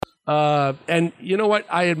And you know what?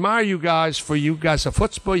 I admire you guys for you guys have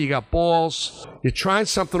chutzpah, you got balls, you're trying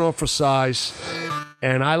something on for size.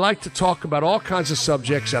 And I like to talk about all kinds of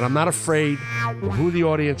subjects, and I'm not afraid of who the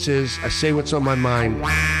audience is. I say what's on my mind.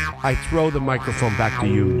 I throw the microphone back to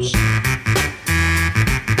you.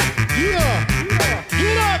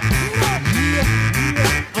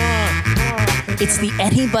 It's the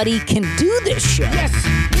Anybody Can Do This show. Yes,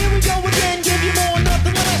 here we go again, give you more,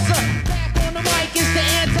 nothing less. Back on the mic is the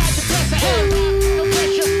antidepressant. No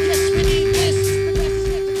pressure, yes, we need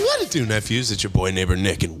this. What it do, nephews? It's your boy, neighbor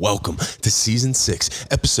Nick, and welcome to Season 6,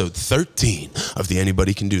 Episode 13 of the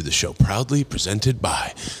Anybody Can Do This show, proudly presented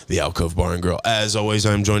by the Alcove Bar and Grill. As always,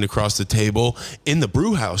 I'm joined across the table in the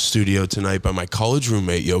brew house studio tonight by my college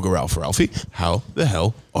roommate, Yoga Ralph. Ralphie, how the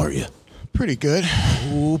hell are you? Pretty good.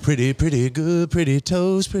 Ooh, pretty good, pretty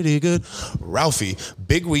toes, pretty good. Ralphie,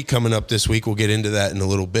 big week coming up this week. We'll get into that in a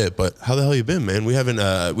little bit, but how the hell you been, man? We've been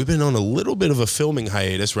on a little bit of a filming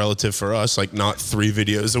hiatus relative for us, like not 3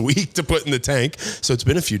 videos a week to put in the tank. So it's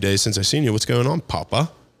been a few days since I've seen you. What's going on, Papa?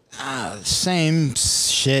 Same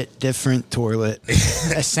shit, different toilet.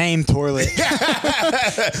 Same toilet.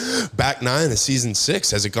 Back 9 of Season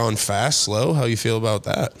 6. Has it gone fast, slow? How you feel about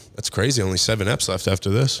that? That's crazy. Only 7 eps left after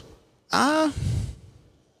this. I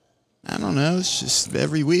don't know. It's just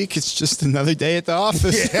every week. It's just another day at the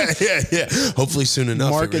office. Yeah. Hopefully soon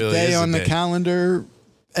enough. Mark it really a day is on a the day. calendar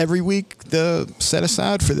every week to set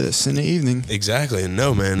aside for this in the evening. Exactly. And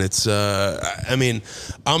no, man, it's, I mean,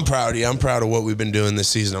 I'm proud of you. I'm proud of what we've been doing this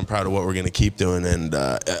season. I'm proud of what we're going to keep doing. And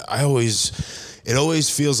it always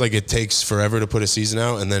feels like it takes forever to put a season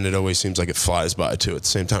out, and then it always seems like it flies by too at the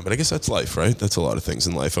same time. But I guess that's life, right? That's a lot of things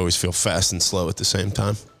in life. I always feel fast and slow at the same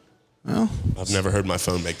time. Well, I've never heard my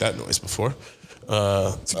phone make that noise before.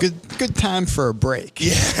 it's a good time for a break.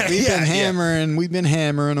 Yeah, We've been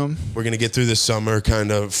hammering them. We're going to get through this summer,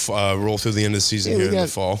 kind of roll through the end of the season here in the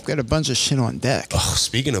fall. We've got a bunch of shit on deck. Oh,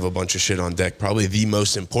 speaking of a bunch of shit on deck, probably the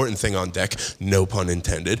most important thing on deck, no pun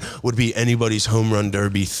intended, would be anybody's Home Run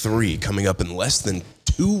Derby 3 coming up in less than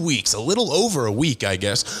 2 weeks, a little over a week, I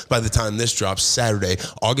guess, by the time this drops, Saturday,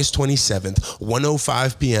 August 27th,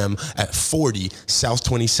 1:05 p.m. at 40 South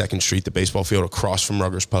 22nd Street, the baseball field across from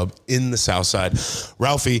Ruggers Pub in the South Side.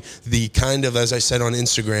 Ralphie, the kind of, as I said on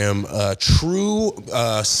Instagram, true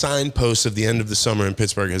signpost of the end of the summer in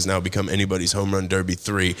Pittsburgh has now become anybody's Home Run Derby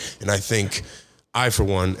 3, and I think I, for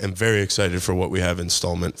one, am very excited for what we have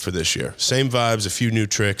installment for this year. Same vibes, a few new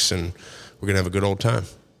tricks, and we're going to have a good old time.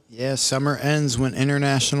 Yeah, summer ends when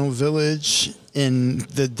International Village in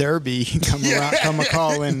the Derby come a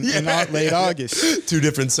call in late August. 2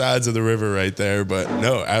 different sides of the river right there, but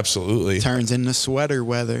no, absolutely. Turns into sweater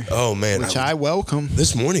weather. Oh, man. Which I welcome.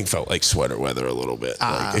 This morning felt like sweater weather a little bit.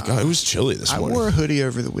 It was chilly this morning. I wore a hoodie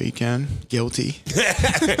over the weekend. Guilty.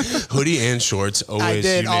 Hoodie and shorts, always I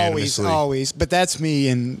did, unanimously. always. But that's me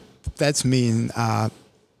in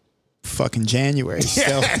fucking January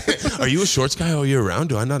still. Are you a shorts guy all year round?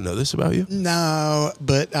 Do I not know this about you? No,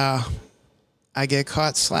 but I get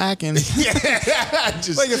caught slacking. Like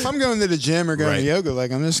if I'm going to the gym or going to yoga,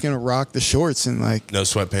 like I'm just gonna rock the shorts and like no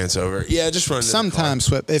sweatpants over. Yeah, just run. Sometimes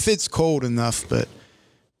sweat if it's cold enough, but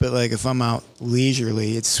like if I'm out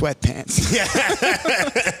leisurely, it's sweatpants.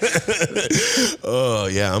 Oh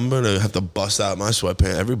yeah, I'm gonna have to bust out my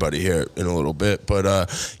sweatpants. Everybody here in a little bit, but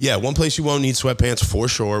yeah, one place you won't need sweatpants for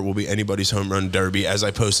sure will be anybody's Home Run Derby. As I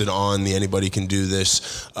posted on the Anybody Can Do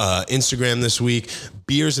This Instagram this week,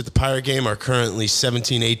 beers at the Pirate Game are currently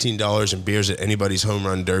 $17, $18, and beers at anybody's Home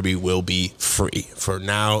Run Derby will be free for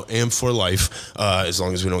now and for life, as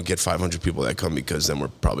long as we don't get 500 people that come, because then we're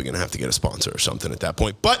probably gonna have to get a sponsor or something at that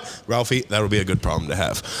point. But Ralphie, that'll be a good problem to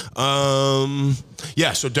have.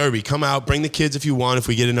 Yeah, so Derby, come out, bring the kids if you want. If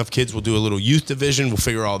we get enough kids, we'll do a little youth division. We'll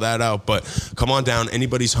figure all that out. But come on down.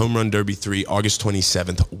 Anybody's Home Run Derby 3, August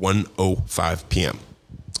 27th, 1:05 p.m.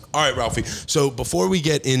 All right, Ralphie. So before we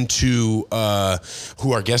get into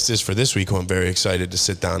who our guest is for this week, who I'm very excited to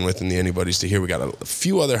sit down with and the anybody's to hear, we got a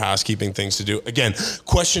few other housekeeping things to do. Again,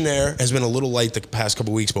 questionnaire has been a little light the past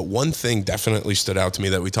couple weeks, but one thing definitely stood out to me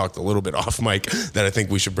that we talked a little bit off mic that I think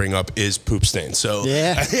we should bring up is Poop Stain. So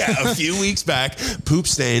yeah, a few weeks back, Poop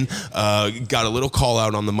Stain got a little call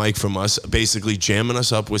out on the mic from us, basically jamming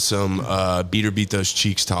us up with some Beat or Beat Those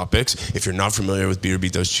Cheeks topics. If you're not familiar with Beat or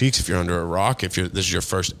Beat Those Cheeks, if you're under a rock, this is your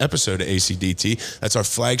first episode of ACDT. That's our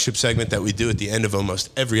flagship segment that we do at the end of almost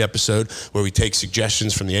every episode, where we take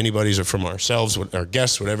suggestions from the anybody's or from ourselves, our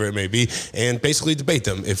guests, whatever it may be, and basically debate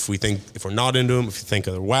them. If we're not into them, if you think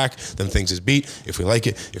they're whack, then things is beat. If we like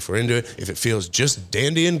it, if we're into it, if it feels just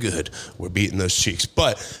dandy and good, we're beating those cheeks.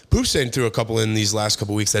 But Poop's saying through a couple in these last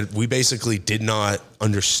couple weeks that we basically did not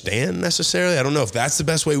understand necessarily. I don't know if that's the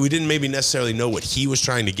best way. We didn't maybe necessarily know what he was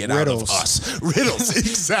trying to get out of us. Riddles,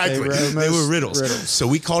 exactly. They were riddles. So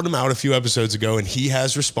we called him out a few episodes ago, and he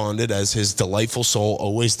has responded, as his delightful soul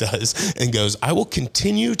always does, and goes, I will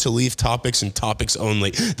continue to leave topics and topics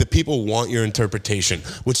only. The people want your interpretation,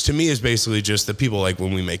 which to me is basically just the people like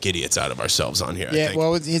when we make idiots out of ourselves on here. Yeah, I think.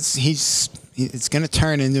 well, it's going to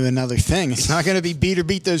turn into another thing. It's not going to be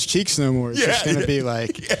beat those cheeks no more. It's just going to be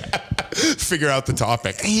like... Figure out the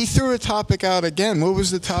topic. He threw a topic out again. What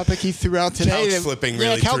was the topic he threw out today? Couch flipping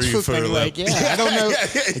really couch threw you for a flipping. loop. I don't know.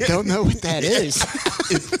 I don't know what that is.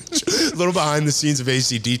 A little behind the scenes of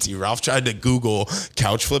ACDT. Ralph tried to Google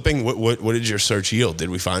couch flipping. What did your search yield? Did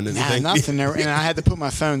we find anything? Nah, nothing. And I had to put my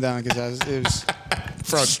phone down because it was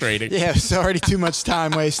frustrating. Yeah, it's already too much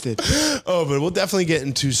time wasted. Oh, but we'll definitely get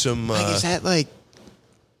into some... is that like...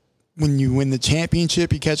 when you win the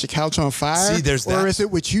championship, you catch a couch on fire? See, there's that. Or is it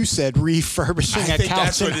what you said, refurbishing a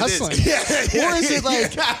couch and hustling? Or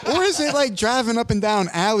is it like driving up and down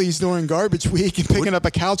alleys during garbage week and picking up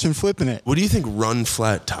a couch and flipping it? What do you think run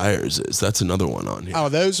flat tires is? That's another one on here. Oh,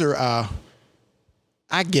 those are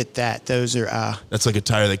I get that. Those are that's like a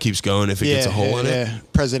tire that keeps going if it gets a hole in it. Yeah,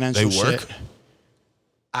 presidential They work? shit.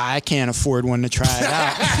 I can't afford one to try it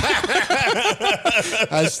out.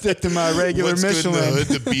 I stick to my regular Michelin. Good,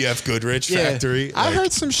 the BF Goodrich factory. I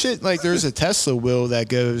heard some shit like there's a Tesla wheel that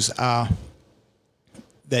goes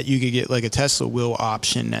that you could get like a Tesla wheel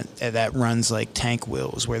option that runs like tank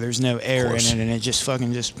wheels where there's no air in it and it just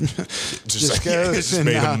fucking just like, goes. It's just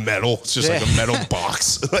made of metal. It's just like a metal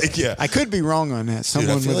box. Like I could be wrong on that.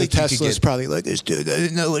 Someone with a Tesla is probably like, this dude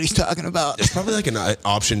doesn't know what he's talking about. There's probably like an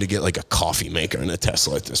option to get like a coffee maker in a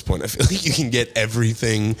Tesla at this point. I feel like you can get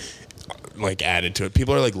everything like added to it.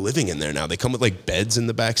 People are like living in there now. They come with like beds in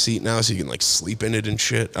the back seat now, so you can like sleep in it and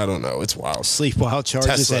shit. I don't know. It's wild. Sleep while charges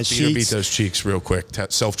Tesla, at sheets. beat those cheeks real quick.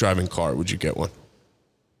 Self-driving car. Would you get one?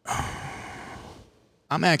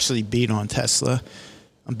 I'm actually beat on Tesla.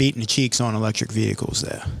 I'm beating the cheeks on electric vehicles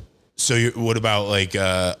there. So what about like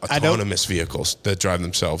autonomous vehicles that drive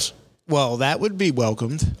themselves? Well, that would be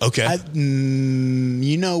welcomed. Okay.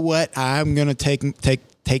 You know what? I'm gonna take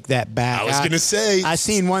that back. I was gonna say I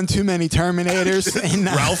seen one too many Terminators. And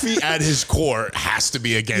Ralphie at his core has to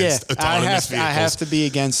be against autonomous vehicles. I have to be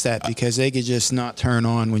against that because they could just not turn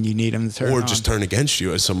on when you need them to turn on. Or just turn against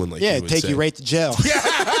you, as someone like you would take say. you right to jail.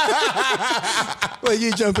 Well,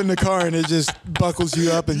 you jump in the car and it just buckles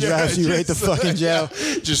you up and drives you right to fucking jail.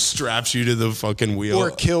 Just straps you to the fucking wheel.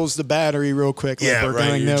 Or kills the battery real quick. Like we're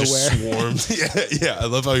going You're nowhere. just swarmed. Yeah. I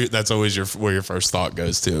love how that's always where your first thought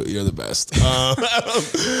goes to. You're the best.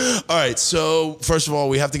 All right. So first of all,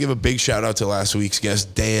 we have to give a big shout out to last week's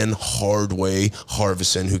guest, Dahn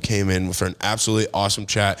Harvison, who came in for an absolutely awesome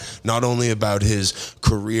chat. Not only about his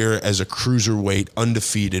career as a cruiserweight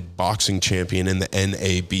undefeated boxing champion in the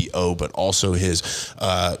NABO, but also his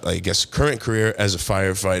current career as a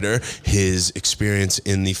firefighter, his experience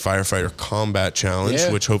in the Firefighter Combat Challenge,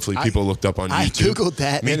 which hopefully people looked up on YouTube. I Googled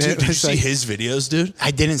that. Me too. Did you see his videos, dude?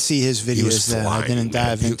 I didn't see his videos. Though. I didn't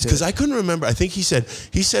dive into it. Because I couldn't remember. I think he said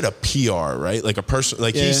a PR, right? Like a person,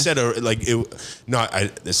 like he said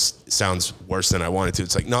this sounds worse than I wanted to.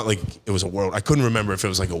 It's like not like it was a world. I couldn't remember if it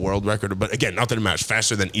was like a world record, but again, not that it matters.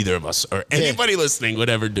 Faster than either of us or anybody listening would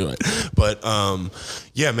ever do it. But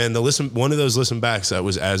man, one of those listen backs that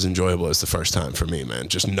was as enjoyable as the first time for me, man.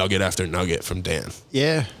 Just nugget after nugget from Dahn.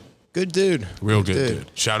 Yeah. Good dude. Real good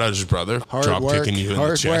dude. Shout out to his brother. Hard work. Kicking you in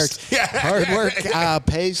the chest. Hard work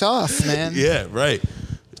pays off, man. Yeah, right.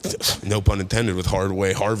 No pun intended with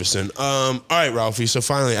Harvison. All right, Ralphie. So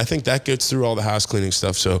finally, I think that gets through all the house cleaning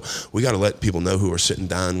stuff. So we got to let people know who we're sitting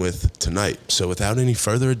down with tonight. So without any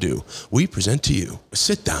further ado, we present to you a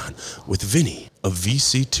sit down with Vinnie of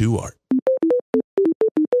VC2Art.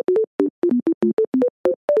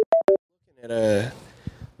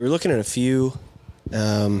 We were looking at a few,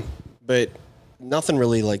 but nothing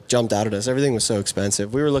really like jumped out at us. Everything was so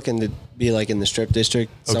expensive. We were looking to be like in the Strip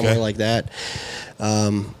District, somewhere like that.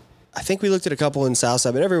 I think we looked at a couple in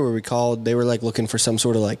Southside, but everywhere we called, they were like looking for some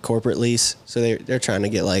sort of like corporate lease. So they're trying to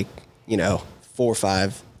get like, 4 or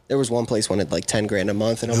 5. There was one place wanted like $10,000 a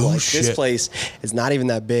month, and I'm this place is not even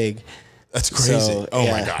that big. That's crazy. So,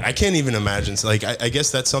 my God. I can't even imagine. Like, I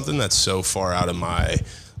guess that's something that's so far out of my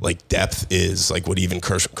like depth is like what even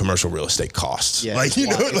commercial real estate costs. Yeah, like, you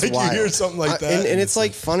know, like you hear something like that. And it's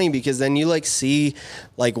like funny because then you like see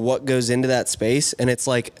like what goes into that space, and it's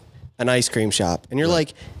like an ice cream shop, and you're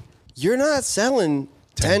like, you're not selling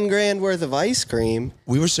 10 grand worth of ice cream.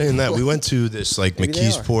 We were saying that we went to this like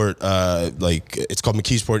McKeesport, like it's called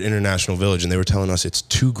McKeesport International Village, and they were telling us it's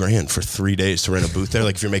 $2,000 for 3 days to rent a booth there.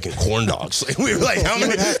 Like if you're making corn dogs, like we were like, how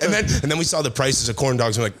many? And then we saw the prices of corn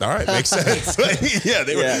dogs. And we're like, all right, makes sense. Like, yeah,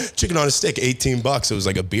 they were chicken on a stick, $18. It was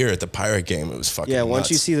like a beer at the Pirate game. It was fucking once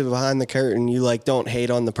nuts. you see the behind the curtain, you like don't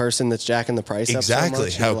hate on the person that's jacking the price up so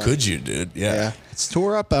much. How could you, dude? Yeah. It's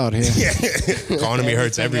tore up out here. Economy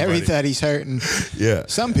hurts everybody. Everybody's hurting. Yeah.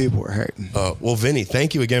 Some people are hurting. Well, Vinny,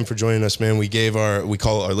 thank you again for joining us, man. We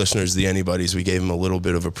call our listeners the Anybodies. We gave them a little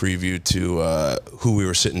bit of a preview to who we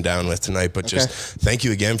were sitting down with tonight, but just thank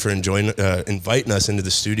you again for inviting us into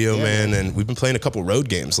the studio, man. And we've been playing a couple road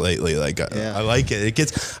games lately. Like I like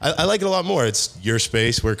it. I like it a lot more. It's your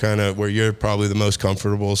space. We're kind of where you're probably the most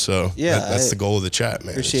comfortable. So that's the goal of the chat,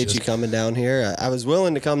 man. Appreciate you coming down here. I was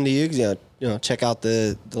willing to come to you because check out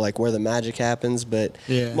the like where the magic happens, but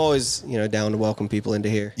I'm always down to welcome people into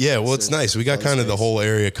here. Yeah, well, it's nice. We got kind of the whole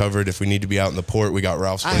area covered. If we need to be out in the port, we got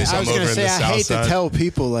Ralph's place. I was going to say, I hate to tell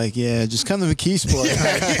people like, just come to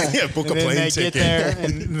McKeesport. Yeah, book a plane ticket. Get there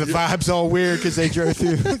and the vibe's all weird because they drove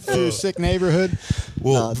through a sick neighborhood.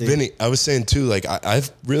 Well, Vinny, I was saying too, like I've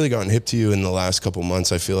really gotten hip to you in the last couple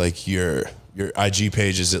months. I feel like your IG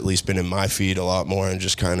page has at least been in my feed a lot more and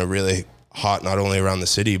just kind of really hot, not only around the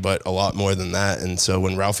city, but a lot more than that. And so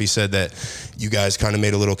when Ralphie said that you guys kind of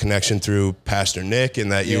made a little connection through Pastor Nick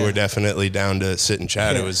and that you were definitely down to sit and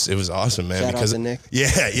chat, it was awesome, man. Shout out to Nick.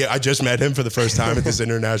 Yeah. I just met him for the first time at this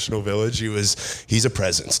international village. He's a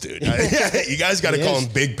presence, dude. You guys got to call him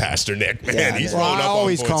Big Pastor Nick, man. Yeah, He's I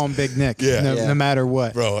always call him Big Nick, no matter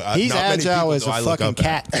what. Bro, he's agile as a fucking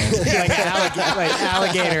cat. like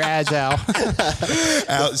alligator agile.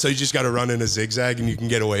 So you just got to run in a zigzag and you can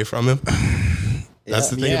get away from him. That's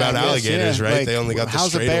the thing about alligators, right? Like, they only got the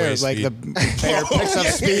how's straight a bear? away Like speed. the bear picks up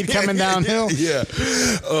speed coming downhill. Yeah.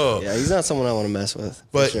 Yeah, he's not someone I want to mess with.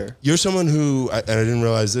 But for sure. You're someone who, and I didn't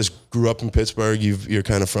realize this, grew up in Pittsburgh. You're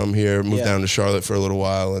kind of from here, moved down to Charlotte for a little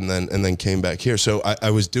while, and then came back here. So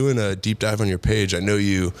I was doing a deep dive on your page. I know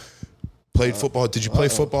you played football. Did you play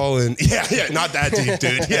football? Yeah, not that deep,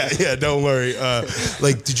 dude. Yeah, don't worry.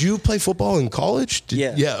 Like, did you play football in college?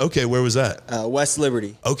 Yeah. Okay, where was that? West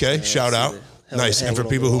Liberty. Okay, shout out. Nice. And for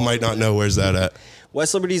people who might not know, where's that at?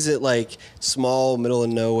 West Liberty's at like small, middle of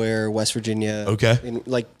nowhere, West Virginia. Okay.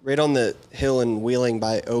 Like right on the hill in Wheeling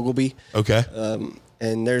by Oglebay. Okay.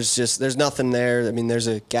 And there's nothing there. I mean, there's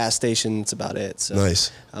a gas station. That's about it. So,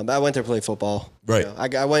 nice. But I went there to play football. Right.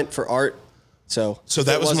 I went for art. So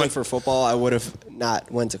that wasn't for football. I would have not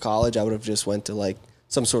went to college. I would have just went to like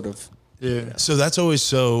some sort of. Yeah. So that's always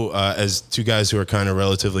so, as two guys who are kind of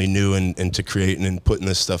relatively new into creating and putting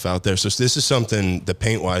this stuff out there. So this is something, the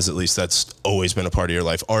paint wise, at least, that's always been a part of your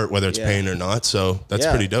life, art, whether it's paint or not. So that's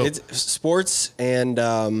pretty dope. It's, sports and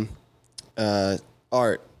art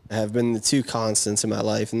have been the two constants in my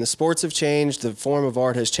life. And the sports have changed, the form of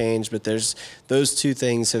art has changed, but those two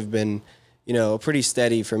things have been, pretty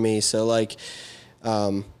steady for me. So like,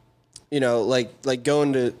 like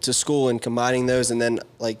going to school and combining those, and then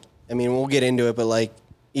like, I mean, we'll get into it, but like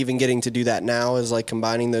even getting to do that now is like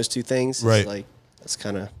combining those two things. Right. Like that's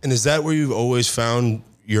kind of. And is that where you've always found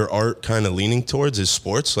your art kind of leaning towards, is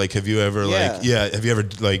sports? Like, have you ever found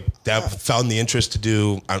the interest to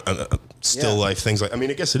do still life things like, I mean,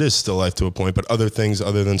 I guess it is still life to a point, but other things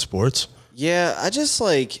other than sports? Yeah. I just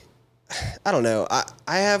like, I don't know.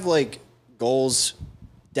 I have like goals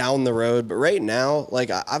down the road, but right now, like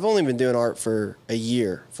I've only been doing art for a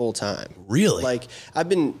year full time. Really? Like I've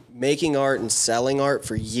been making art and selling art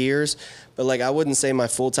for years, but like I wouldn't say my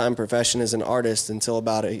full-time profession as an artist until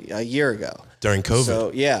about a year ago. During COVID.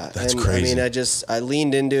 So yeah. That's crazy. I mean, I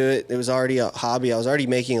leaned into it. It was already a hobby. I was already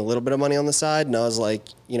making a little bit of money on the side, and I was like,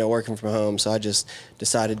 working from home. So I just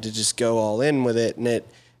decided to just go all in with it. And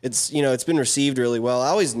it's been received really well. I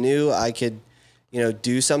always knew I could,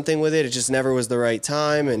 do something with it. It just never was the right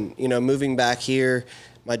time. And, moving back here,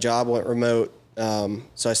 my job went remote.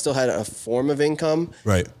 So I still had a form of income.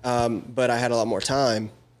 Right. But I had a lot more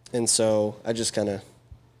time. And so I just kind of,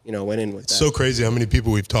 went in with that. So crazy how many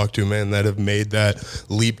people we've talked to, man, that have made that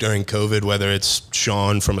leap during COVID, whether it's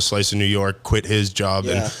Sean from A Slice of New York, quit his job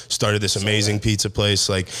and started this amazing pizza place.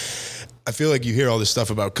 Like, I feel like you hear all this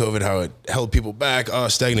stuff about COVID, how it held people back,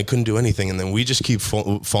 stagnant, couldn't do anything. And then we just keep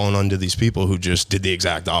falling onto these people who just did the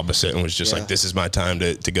exact opposite and was just like, this is my time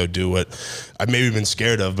to go do what I've maybe been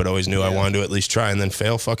scared of, but always knew I wanted to at least try, and then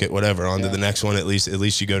fail. Fuck it, whatever. On to the next one. At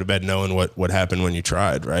least you go to bed knowing what happened when you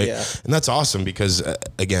tried, right? Yeah. And that's awesome because,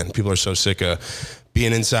 again, people are so sick of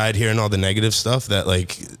being inside, hearing all the negative stuff that,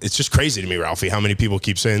 like, it's just crazy to me, Ralphie, how many people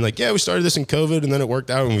keep saying, like, yeah, we started this in COVID and then it worked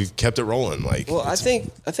out and we've kept it rolling. Like, well, I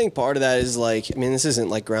think part of that is, like, I mean, this isn't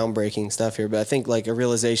like groundbreaking stuff here, but I think, like, a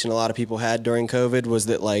realization a lot of people had during COVID was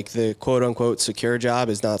that, like, the quote unquote secure job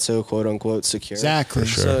is not so quote unquote secure. Exactly.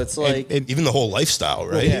 Sure. So it's like, even the whole lifestyle,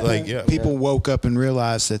 right? Well, people woke up and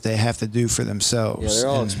realized that they have to do for themselves. Yeah, they're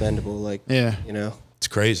all expendable. Like, you know. It's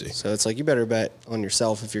crazy. So it's like, you better bet on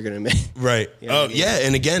yourself if you're going to make. Right. You know what I mean? Yeah.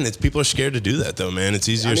 And again, people are scared to do that though, man. It's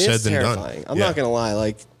easier said than terrifying. done. I'm not going to lie.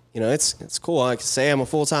 Like, you know, it's cool. I can say I'm a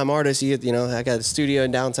full-time artist. You know, I got a studio in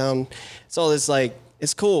downtown. It's all this, like,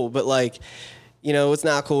 it's cool. But, like, you know, what's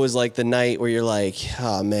not cool is, like, the night where you're like,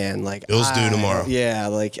 oh man, like, bills due tomorrow. Yeah,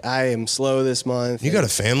 like, I am slow this month. You got a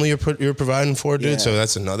family you're providing for, dude. So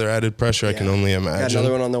that's another added pressure. I can only imagine. Got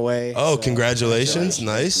another one on the way. Oh, so congratulations!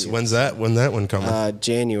 Nice. When that one coming?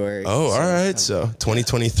 January. Oh, all right. So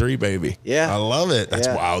 2023, baby. Yeah, I love it. That's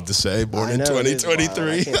wild to say. Born in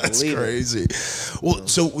 2023. That's crazy. Well,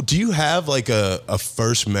 so do you have like a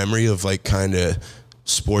first memory of like kind of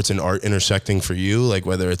sports and art intersecting for you, like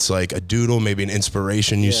whether it's like a doodle, maybe an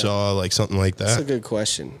inspiration you saw, like something like that? That's a good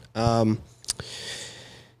question. I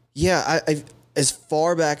as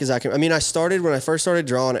far back as I can. I mean, when I first started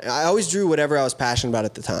drawing, I always drew whatever I was passionate about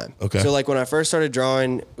at the time. Okay. So like when I first started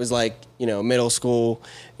drawing, it was like, you know, middle school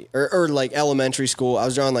or like elementary school. I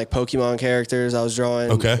was drawing like Pokemon characters. I was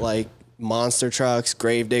drawing like monster trucks,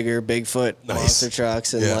 Gravedigger, Bigfoot, monster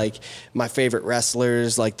trucks, and like my favorite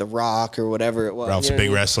wrestlers, like The Rock or whatever it was. Ralph's a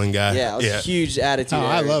big wrestling guy. Yeah, I was a huge attitude. Oh,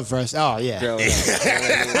 I love wrestling. Oh, yeah.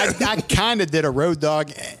 I kind of did a Road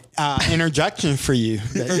Dogg interjection for you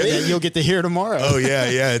that you'll get to hear tomorrow. Oh,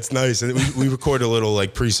 yeah, it's nice. And we record a little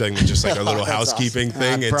like pre-segment, just like a little housekeeping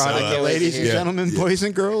thing. Product, ladies and gentlemen, boys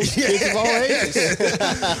and girls, kids of all ages.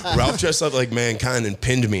 Ralph dressed up like Mankind and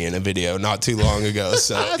pinned me in a video not too long ago.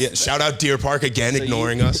 So shout out Deer Park again, so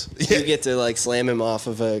ignoring us. You get to like slam him off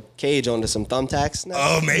of a cage onto some thumbtacks now?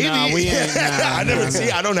 Oh, maybe. No, we ain't.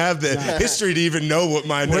 I don't have the history to even know what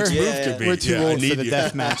my next move could be. We're too old for the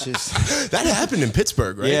death matches. That happened in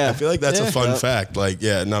Pittsburgh, right? Yeah. I feel like that's a fun fact. Like,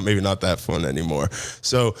 maybe not that fun anymore.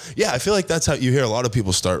 So, I feel like that's how you hear a lot of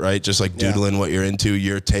people start, right? Just like doodling what you're into,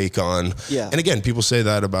 your take on. Yeah. And again, people say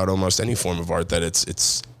that about almost any form of art, that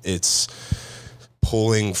it's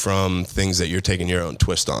pulling from things that you're taking your own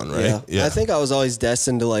twist on, right? Yeah. I think I was always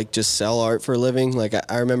destined to like just sell art for a living. Like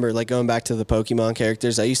I remember like going back to the Pokemon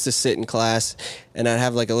characters, I used to sit in class and I'd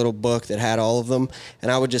have like a little book that had all of them,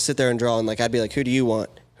 and I would just sit there and draw, and like I'd be like, who do you want?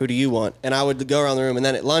 Who do you want? And I would go around the room, and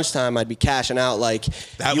then at lunchtime, I'd be cashing out like,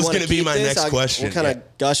 that was going to be my next question. What kind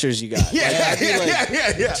of gushers you got?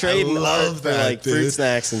 Trading art for like fruit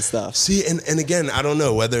snacks and stuff. See, and again, I don't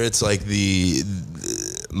know whether it's like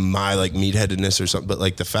my like meatheadedness or something, but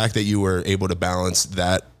like the fact that you were able to balance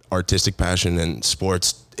that artistic passion and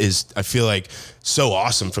sports is, I feel like, so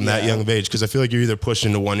awesome from that young of age, because I feel like you're either pushed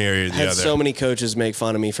into one area or the other. I had so many coaches make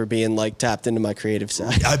fun of me for being like tapped into my creative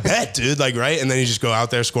side. I bet, dude. Like, right? And then you just go out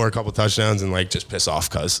there, score a couple touchdowns, and like just piss off,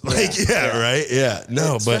 cuz. Like, right? Yeah.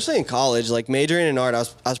 No, especially in college, like majoring in art, I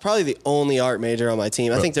was probably the only art major on my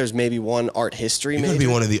team. I think there's maybe one art history major. You're gonna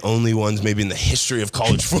be one of the only ones maybe in the history of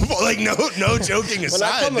college football. Like, no joking aside. When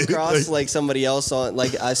I come across like somebody else on,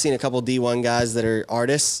 like I've seen a couple D1 guys that are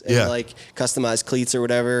artists and like customize cleats or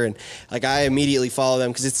whatever, and like I immediately follow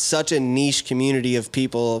them because it's such a niche community of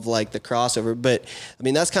people of like the crossover. But I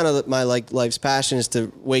mean, that's kind of my like life's passion, is to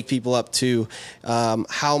wake people up to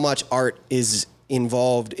how much art is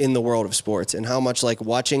involved in the world of sports, and how much like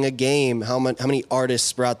watching a game, how many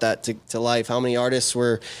artists brought that to life, how many artists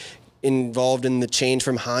were involved in the change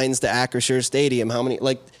from Heinz to Acrisure Stadium, how many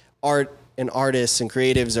like art and artists and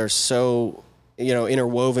creatives are so, you know,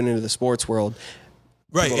 interwoven into the sports world.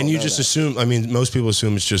 Right. And you just assume, I mean, most people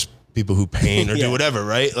assume it's just people who paint or do whatever,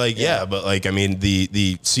 right? Like, but like, I mean, the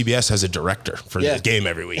CBS has a director for the game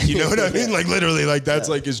every week. You know what I mean? Like literally, like that's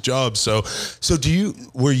like his job. So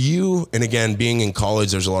were you, and again, being in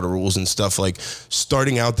college, there's a lot of rules and stuff, like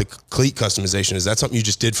starting out the cleat customization, is that something you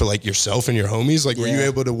just did for like yourself and your homies? Like, were you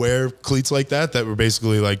able to wear cleats like that were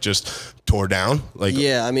basically like just tore down? Like,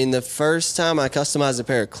 I mean, the first time I customized a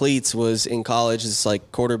pair of cleats was in college. This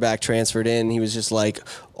like quarterback transferred in. He was just like,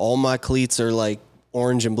 all my cleats are like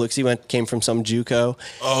orange and blue, because he came from some JUCO.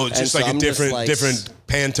 Oh, it's just like a different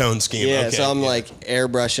Pantone scheme. Yeah, okay, so I'm like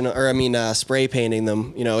airbrushing, or I mean, spray painting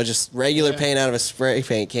them. You know, just regular paint out of a spray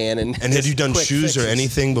paint can. And had you done quick shoes fixes. or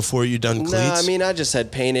anything before you done cleats? No, I mean, I just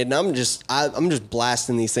had painted, and I'm just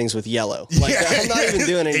blasting these things with yellow. Like I'm not even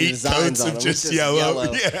doing any 8 designs coats on of them. just It's just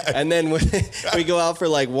yellow. Yeah. And then when we go out for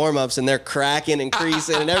like warm ups, and they're cracking and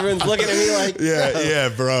creasing, and everyone's looking at me like,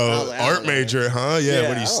 bro. like, Art major, huh? Yeah,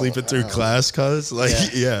 what are you sleeping through class, cuz? Like,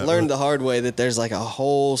 yeah. Learned the hard way that there's like a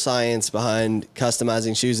whole science behind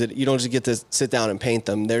customizing shoes, that you don't just get to sit down and paint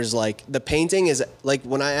them. There's like, the painting is like,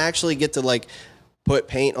 when I actually get to like put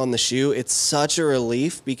paint on the shoe, it's such a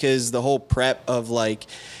relief, because the whole prep of like,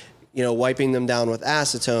 you know, wiping them down with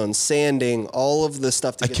acetone, sanding, all of the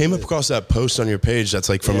stuff. I came across that post on your page that's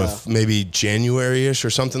like from maybe January-ish or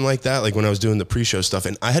something like that, like when I was doing the pre-show stuff,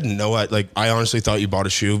 and I had I honestly thought you bought a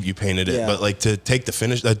shoe, you painted it, but like to take the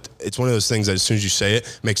finish, it's one of those things that as soon as you say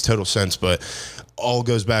it, makes total sense, but all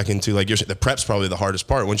goes back into like the prep's probably the hardest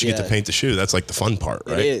part. Once you get to paint the shoe, that's like the fun part,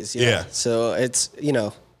 right? It is, yeah. So it's, you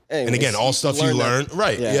know, anyways, and again, all stuff you learn,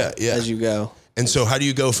 right? Yeah, as you go. And so how do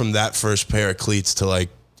you go from that first pair of cleats to like,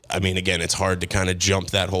 I mean, again, it's hard to kind of jump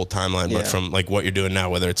that whole timeline, but from like what you're doing now,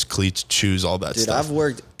 whether it's cleats, shoes, all that stuff. Dude, I've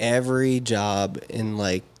worked every job in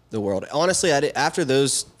like the world. Honestly, after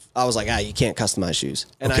those, I was like, you can't customize shoes.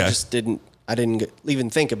 And I just didn't even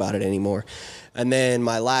think about it anymore. And then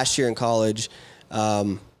my last year in college,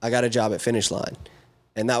 I got a job at Finish Line.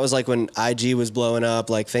 And that was like when IG was blowing up,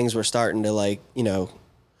 like things were starting to like, you know.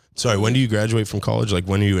 Sorry, when do you graduate from college? Like,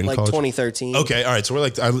 when are you in college? Like 2013. Okay, all right. So we're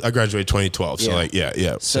like, I graduated 2012. So like,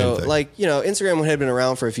 yeah. So like, you know, Instagram had been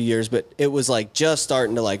around for a few years, but it was like just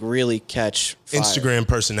starting to like really catch fire. Instagram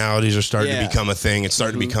personalities are starting to become a thing. It's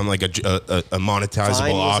starting to become like a monetizable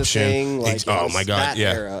Vine was a option. thing, like, oh my God, that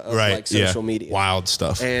era of like social media. Wild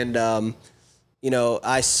stuff. And you know,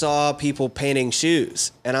 I saw people painting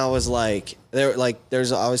shoes, and I was like, I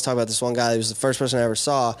always talk about this one guy. He was the first person I ever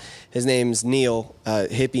saw. His name's Neil.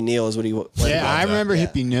 Hippie Neil is what he. I remember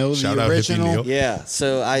Hippie Neil, Shout the out original. Hippie Neil. Yeah,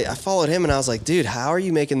 so I followed him, and I was like, dude, how are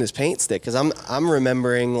you making this paint stick? Because I'm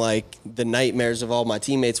remembering like the nightmares of all my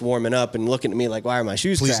teammates warming up and looking at me like, why are my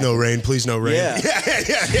shoes? Please cracking? no rain. Please no rain. Yeah.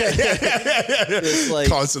 It's like,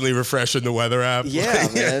 constantly refreshing the weather app. Yeah,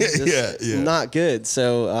 man. Not good.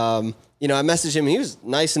 So. You know, I messaged him. He was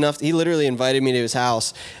nice enough. He literally invited me to his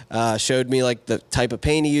house, showed me like the type of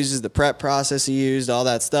paint he uses, the prep process he used, all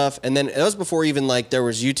that stuff. And then it was before even like there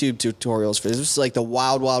was YouTube tutorials for this. This was like the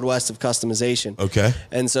wild, wild west of customization. Okay.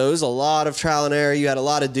 And so it was a lot of trial and error. You had a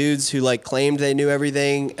lot of dudes who like claimed they knew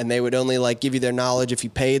everything, and they would only like give you their knowledge if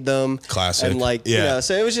you paid them. Classic. And like, you know,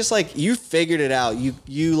 so it was just like you figured it out.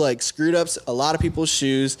 You like screwed up a lot of people's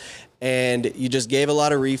shoes, and you just gave a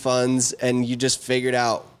lot of refunds, and you just figured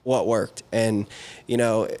out what worked. And you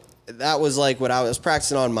know, that was like what I was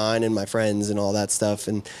practicing on mine and my friends and all that stuff.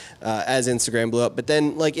 And as Instagram blew up, but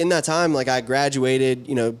then like in that time, like I graduated,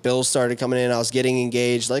 you know, bills started coming in, I was getting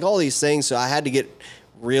engaged, like all these things, so I had to get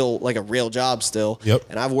a real job still.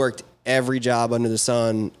 And I've worked every job under the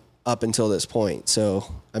sun up until this point.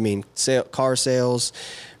 So I mean, car sales,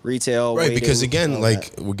 retail, right? waiting, because again,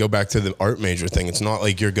 like that. we go back to the art major thing. It's not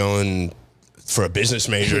like you're going for a business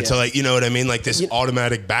major to like, you know what I mean? Like this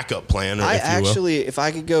automatic backup plan. Or If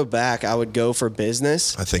I could go back, I would go for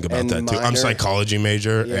business. I think about that too. I'm psychology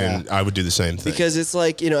major, and I would do the same thing. Because it's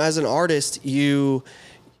like, you know, as an artist, you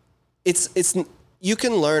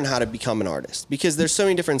can learn how to become an artist, because there's so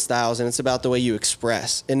many different styles, and it's about the way you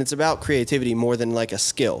express, and it's about creativity more than like a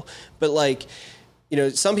skill. But like, you know,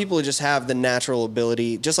 some people just have the natural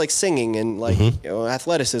ability, just like singing and like, you know,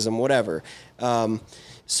 athleticism, whatever.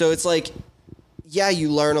 So it's like, yeah,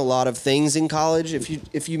 you learn a lot of things in college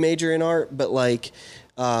if you major in art, but like,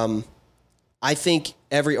 I think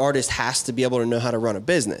every artist has to be able to know how to run a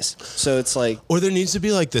business. So it's like, or there needs to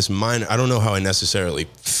be like this minor, I don't know how I necessarily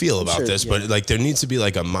feel about this, but like there needs to be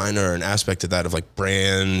like a minor, an aspect of that of like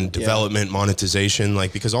brand development, monetization,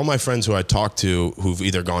 like, because all my friends who I talk to who've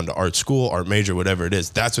either gone to art school, art major, whatever it is,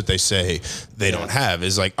 that's what they say they don't have,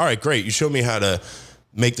 is like, all right, great. You showed me how to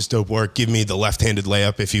make this dope work, give me the left-handed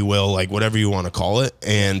layup, if you will, like whatever you want to call it.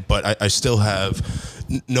 But I still have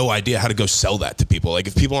no idea how to go sell that to people. Like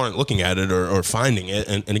if people aren't looking at it or finding it,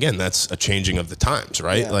 and again, that's a changing of the times,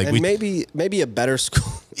 right? Yeah. Like and maybe a better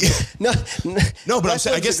school. no, but I'm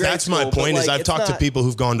saying, I guess that's my point, is I've talked to people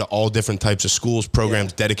who've gone to all different types of schools,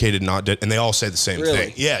 programs, dedicated, not, and they all say the same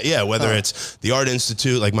thing. Yeah. Whether it's the Art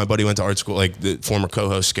Institute, like my buddy went to art school, like the former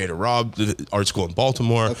co-host Skater Rob, the art school in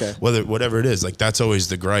Baltimore, whatever it is, like that's always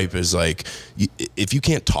the gripe, is like, if you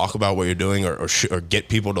can't talk about what you're doing or get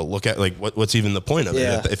people to look at, like what's even the point of it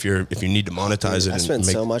if you need to monetize it. I spend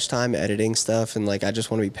so much time editing stuff, and like I just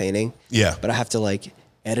want to be painting. Yeah. But I have to like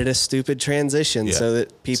edit a stupid transition so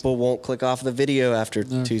that people won't click off the video after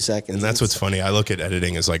 2 seconds. And that's what's funny. I look at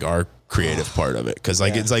editing as like our creative part of it. Cause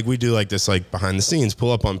like, it's like we do like this, like behind the scenes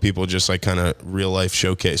pull up on people, just like kind of real life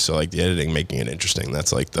showcase. So like the editing, making it interesting.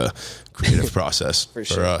 That's like the creative process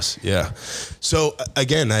for us. Yeah. So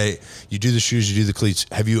again, you do the shoes, you do the cleats.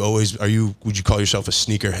 Would you call yourself a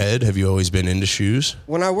sneakerhead? Have you always been into shoes?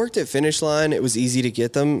 When I worked at Finish Line, it was easy to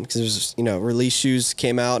get them because there's, release shoes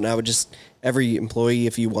came out and I would just, every employee,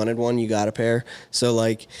 if you wanted one, you got a pair. So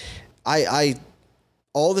like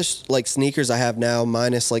all the sneakers I have now,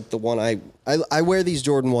 minus like the one I wear these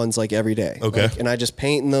Jordan ones like every day. Okay. And I just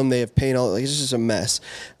paint in them. They have paint all, it's just a mess.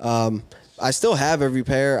 I still have every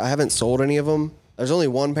pair. I haven't sold any of them. There's only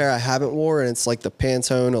one pair I haven't wore, and it's like the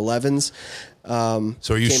Pantone 11s.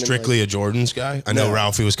 So are you strictly a Jordans guy? I know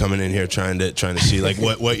Ralphie was coming in here trying to see like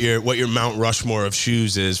what your Mount Rushmore of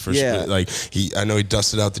shoes is for like I know he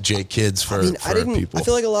dusted out the J Kids for people. I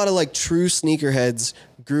feel like a lot of like true sneakerheads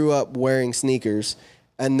grew up wearing sneakers.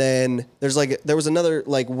 And then there was another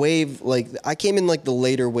like wave, like I came in like the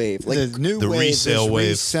later wave, like the wave, resale wave,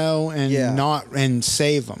 resell and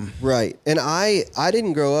save them. Right. And I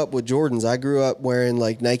didn't grow up with Jordans. I grew up wearing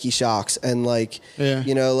like Nike Shox and like,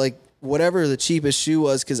 like whatever the cheapest shoe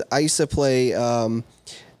was. Cause I used to play,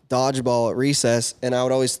 dodgeball at recess and I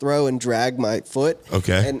would always throw and drag my foot.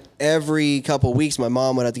 Okay. And every couple of weeks, my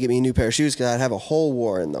mom would have to get me a new pair of shoes because I'd have a hole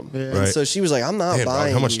wore in them. Yeah. And so she was like, I'm not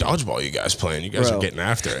buying. How much dodgeball are you guys playing? You guys are getting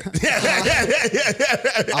after it.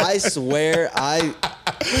 I swear, I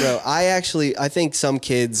think some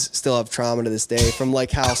kids still have trauma to this day from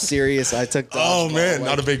like how serious I took dodgeball. Oh man,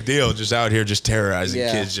 not a big deal. Just out here just terrorizing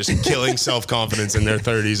kids, just killing self-confidence in their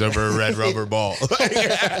 30s over a red rubber ball.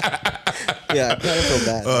 Yeah, I kind of feel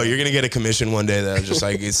bad. Oh, you're going to get a commission one day that'll just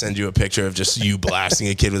like send you a picture of just you blasting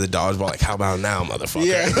a kid with a dodgeball. Like, how about now, motherfucker?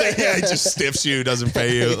 Yeah. It just stiffs you, doesn't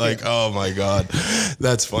pay you. Like, oh my God.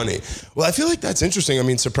 That's funny. Well, I feel like that's interesting. I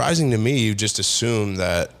mean, surprising to me, you just assume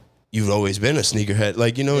that you've always been a sneakerhead.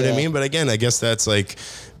 Like, you know what I mean? But again, I guess that's like,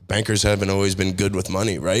 bankers haven't always been good with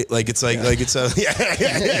money, right? Like it's like it's a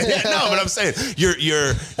no, but I'm saying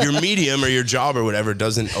your medium or your job or whatever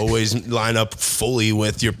doesn't always line up fully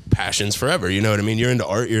with your passions forever. You know what I mean? You're into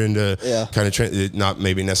art. You're into kind of not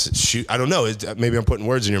maybe necessarily. I don't know. Maybe I'm putting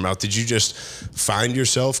words in your mouth. Did you just find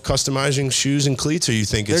yourself customizing shoes and cleats, or you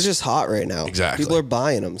think they're just hot right now? Exactly. People are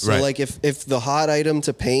buying them. So like if the hot item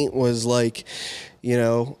to paint was like, a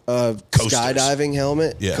skydiving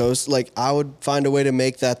helmet, like I would find a way to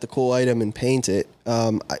make that the cool item and paint it.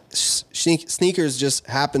 Sneakers just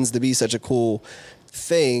happens to be such a cool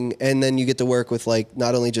thing. And then you get to work with like,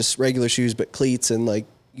 not only just regular shoes, but cleats and like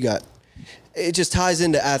it just ties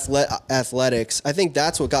into athletics. I think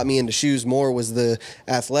that's what got me into shoes more was the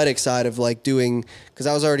athletic side of like doing, cause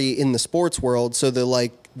I was already in the sports world. So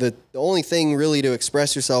the only thing really to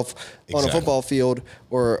express yourself on a football field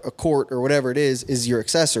or a court or whatever it is your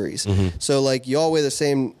accessories. Mm-hmm. So like you all wear the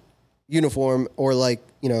same uniform or like,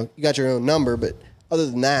 you got your own number, but other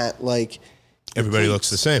than that, like everybody looks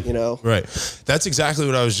the same, right? That's exactly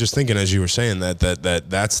what I was just thinking as you were saying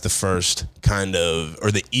that's the first kind of, or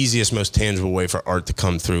the easiest, most tangible way for art to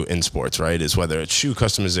come through in sports, right? Is whether it's shoe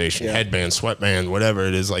customization, headband, sweatband, whatever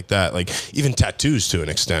it is like that, like even tattoos to an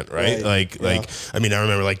extent, right? Like, I mean, I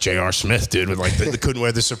remember like J.R. Smith, dude, with like the couldn't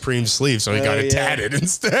wear the Supreme sleeve, so he got it tatted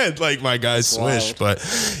instead, like my guy's Swish. But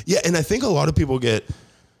and I think a lot of people get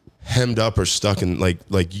hemmed up or stuck in like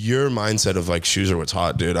your mindset of like shoes are what's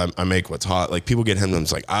hot, dude. I make what's hot. Like people get hemmed up.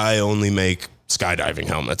 It's like I only make skydiving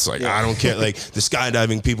helmets. Like I don't care. Like the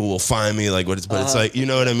skydiving people will find me. Like it's but it's like, you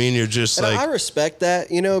know what I mean? You're just and like I respect that,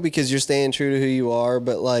 because you're staying true to who you are.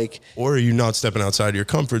 But like, or are you not stepping outside your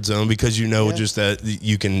comfort zone because just that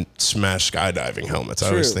you can smash skydiving helmets?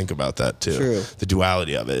 I always think about that too. True. The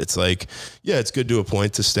duality of it. It's like it's good to a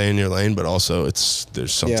point to stay in your lane, but also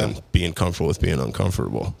there's something being comfortable with being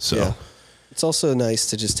uncomfortable. So it's also nice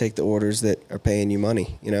to just take the orders that are paying you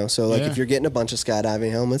money, So like if you're getting a bunch of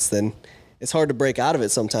skydiving helmets, then it's hard to break out of it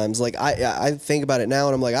sometimes. Like I think about it now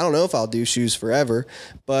and I'm like, I don't know if I'll do shoes forever,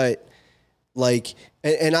 but like,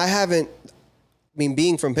 and I haven't,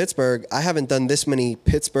 being from Pittsburgh, I haven't done this many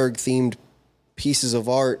Pittsburgh themed pieces of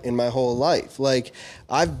art in my whole life. Like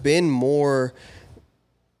I've been more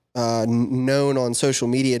known on social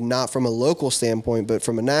media, not from a local standpoint, but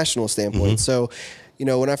from a national standpoint. So,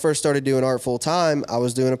 when I first started doing art full time, I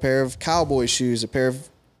was doing a pair of Cowboy shoes, a pair of,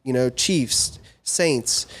 Chiefs,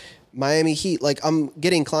 Saints, Miami Heat. Like I'm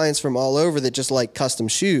getting clients from all over that just like custom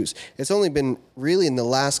shoes. It's only been really in the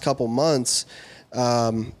last couple months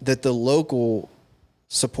that the local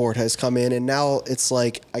support has come in, and now it's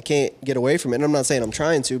like I can't get away from it. And I'm not saying I'm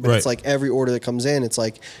trying to, but it's like every order that comes in, it's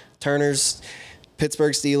like Turner's,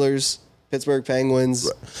 Pittsburgh Steelers, Pittsburgh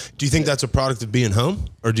Penguins. Do you think that's a product of being home,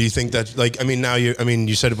 or do you think that, like, I mean, now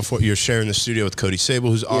you said it before, you're sharing the studio with Cody Sabol,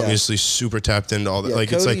 who's obviously super tapped into all that. Like,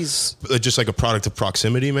 Cody's, it's like just like a product of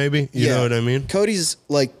proximity, maybe. You know what I mean? Cody's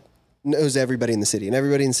like knows everybody in the city, and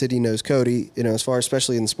everybody in the city knows Cody. You know, as far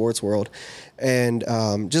especially in the sports world, and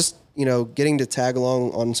just. You know, getting to tag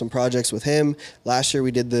along on some projects with him. Last year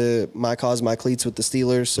we did the My Cause, My Cleats with the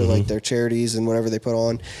Steelers, so like their charities and whatever they put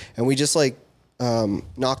on. And we just like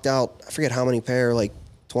knocked out, I forget how many pair, like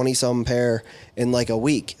 20-some pair in like a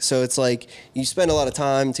week. So it's like you spend a lot of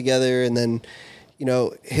time together, and then, you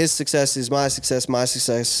know, his success is my success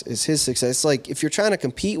is his success. It's like if you're trying to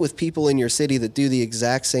compete with people in your city that do the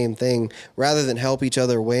exact same thing rather than help each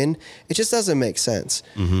other win, it just doesn't make sense.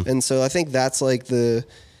 And so I think that's like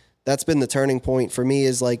that's been the turning point for me,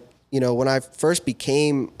 is like, you know, when I first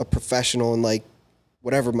became a professional and like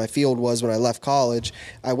whatever my field was when I left college,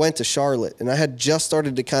 I went to Charlotte, and I had just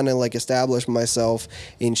started to kind of like establish myself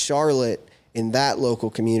in Charlotte in that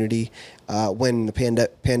local community when the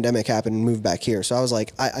pandemic happened and moved back here. So I was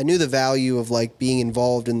like, I knew the value of like being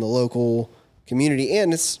involved in the local community,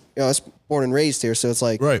 and it's, you know, I was born and raised here. So it's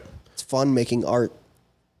like, it's fun making art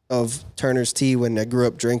of Turner's tea when I grew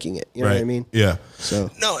up drinking it. You know what I mean? Yeah.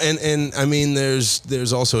 So no, and I mean,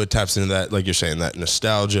 there's also, it taps into that, like you're saying, that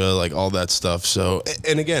nostalgia, like all that stuff. So,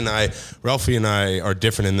 and again, Ralphie and I are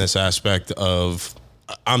different in this aspect of,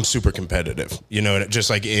 I'm super competitive, you know, just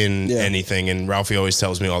like in anything. And Ralphie always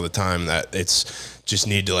tells me all the time that it's just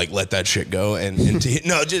need to like let that shit go. And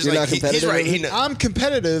no, just You're like he's right. I'm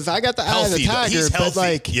competitive. I got the eye of the tiger, but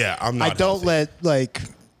like, I'm not. I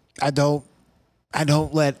don't I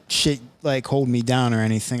don't let shit like hold me down or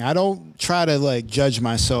anything. I don't try to like judge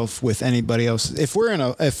myself with anybody else. If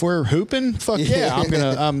we're hooping, fuck yeah,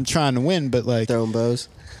 I'm trying to win. But like throwing bows.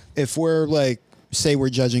 If we're like, say we're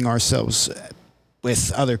judging ourselves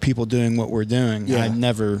with other people doing what we're doing, I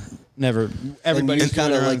never. Everybody's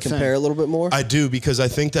kind of like compare a little bit more. I do, because I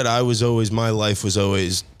think that my life was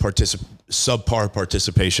always subpar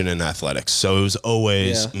participation in athletics. So it was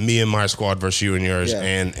always me and my squad versus you and yours,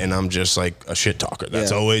 and I'm just like a shit talker.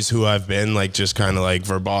 That's always who I've been, like just kind of like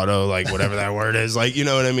verbato, like whatever that word is, like, you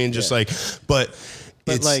know what I mean? Just like, but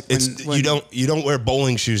it's like when you don't wear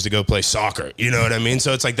bowling shoes to go play soccer. You know what I mean?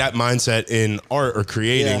 So it's like that mindset in art or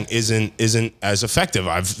creating isn't as effective.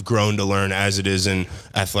 I've grown to learn as it is in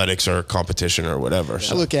athletics or competition or whatever.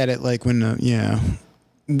 So I look at it like when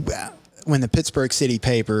the Pittsburgh City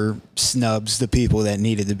paper snubs the people that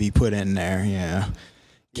needed to be put in there.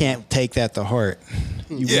 Can't take that to heart.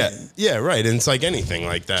 Right. And it's like anything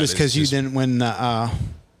like that. Just because you didn't win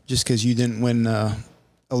the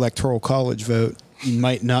electoral college vote, you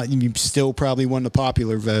might not. You still probably won the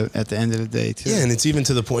popular vote at the end of the day too. Yeah, and it's even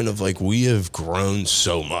to the point of like we have grown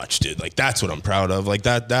so much, dude. Like that's what I'm proud of. Like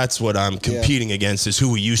that's what I'm competing against, is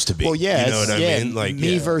who we used to be. Well, yeah, you know what I mean? Like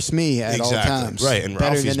me versus me at all times. Right, and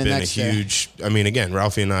Better Ralphie's than the been a next day. huge. I mean, again,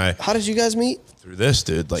 Ralphie and I. How did you guys meet? Through this,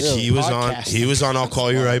 dude. Like Really? he was on I'll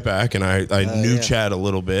Call You Right Back, and I knew Chad a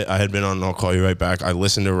little bit. I had been on I'll Call You Right Back. I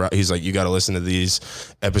listened to he's like, you got to listen to these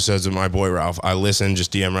episodes of my boy Ralph. I listened,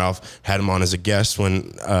 just DM Ralph, had him on as a guest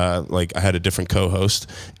when like I had a different co-host,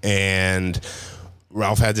 and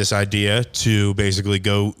Ralph had this idea to basically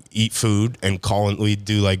go eat food and call, and we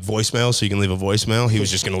do like voicemails, so you can leave a voicemail. He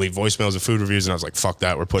was just going to leave voicemails of food reviews, and I was like, fuck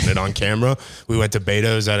that, we're putting it on camera. We went to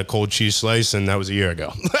Beto's, at a cold cheese slice, and that was a year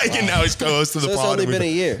ago. Like, and now he's co-host of the So pod. it's only been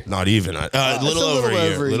a year. Not even. A little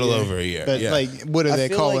over a year. But yeah. like, what do I they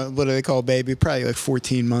feel call like- it? What do they call baby? Probably like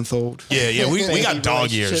 14-month-old. Yeah, we got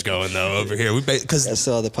dog relationship. years going though over here. Because I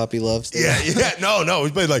saw the puppy love stuff. no,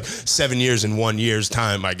 we've been like 7 years in 1 year's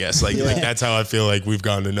time, I guess. Like that's how I feel like we've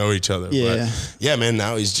gotten to know each other. Yeah. But yeah, man.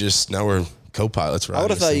 Now we're co-pilots. I would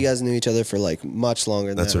have thought you guys knew each other for like much longer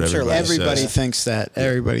than That's that. what I'm sure Everybody says. thinks that.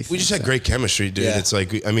 Everybody. We just had great chemistry, dude. Yeah. It's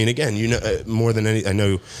like, I mean, again, you know, more than any, I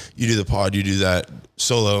know you do the pod, you do that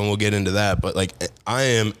solo, and we'll get into that. But like, I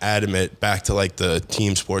am adamant back to like the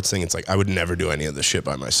team sports thing. It's like, I would never do any of this shit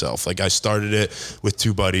by myself. Like I started it with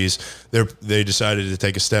two buddies. They decided to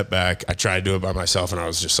take a step back. I tried to do it by myself, and I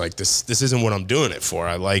was just like, this isn't what I'm doing it for.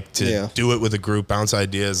 I like to do it with a group, bounce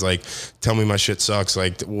ideas, like tell me my shit sucks,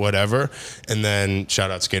 like whatever. And then shout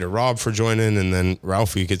out Skater Rob for joining, and then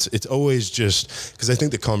Ralphie. It's always just because I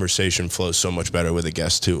think the conversation flows so much better with a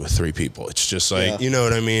guest too, with three people. It's just like, you know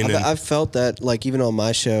what I mean? I've felt that, like, even on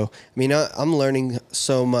my show. I mean, I'm learning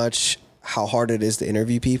so much how hard it is to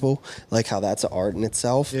interview people, like how that's an art in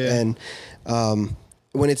itself. Yeah. And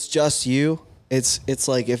when it's just you, it's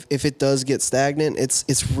like if it does get stagnant,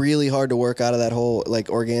 it's really hard to work out of that hole like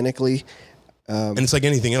organically. And it's like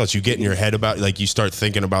anything else. You get in your head about, like, you start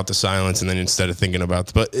thinking about the silence, and then instead of thinking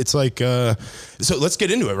about, but it's like, so let's get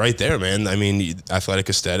into it right there, man. I mean, Athletic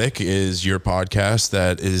Aesthetic is your podcast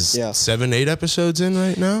that is 7-8 episodes in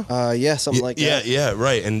right now. Something like that. Yeah,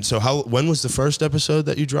 right. And so when was the first episode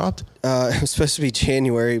that you dropped? It was supposed to be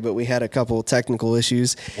January, but we had a couple technical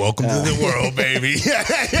issues. Welcome to the world, baby. Yeah.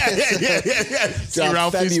 See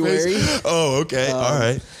Ralphie's February. face? Oh, okay. All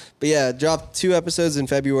right. But yeah, dropped 2 episodes in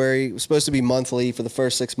February. It was supposed to be monthly for the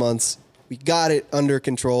first 6 months. We got it under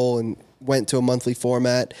control and went to a monthly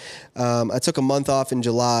format. I took a month off in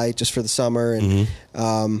July just for the summer, and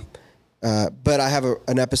but I have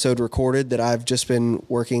an episode recorded that I've just been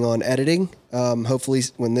working on editing. Hopefully,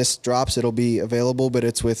 when this drops, it'll be available. But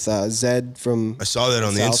it's with Zed from. I saw that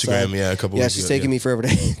on the Instagram. A couple. Yeah, weeks she's ago, taking me forever to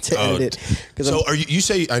edit it. So are you? You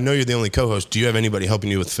say, I know you're the only co-host. Do you have anybody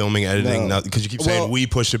helping you with filming, editing? No. Because you keep saying we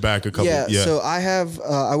pushed it back a couple. Yeah. So I have.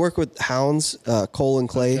 I work with Hounds, Cole and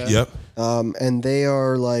Clay. Okay. Yep. And they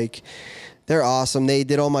are like, they're awesome. They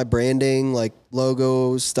did all my branding, like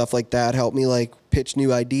logos, stuff like that. Helped me like pitch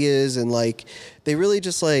new ideas, and like they really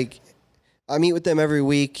just like. I meet with them every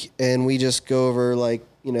week, and we just go over like,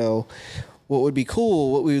 you know, what would be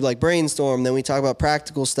cool, what we would like brainstorm. Then we talk about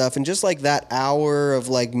practical stuff, and just like that hour of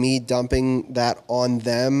like me dumping that on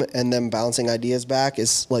them and them bouncing ideas back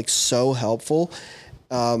is like so helpful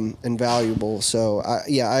and valuable. So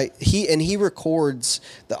he records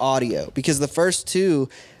the audio, because the first 2,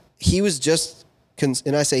 he was just.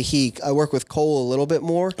 And I say I work with Cole a little bit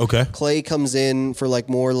more. Okay. Clay comes in for like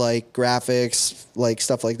more like graphics, like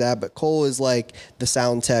stuff like that. But Cole is like the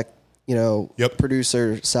sound tech,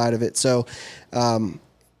 producer side of it. So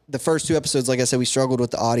the first 2 episodes, like I said, we struggled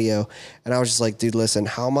with the audio. And I was just like, dude, listen,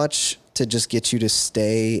 how much to just get you to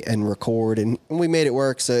stay and record? And we made it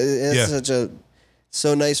work. So it's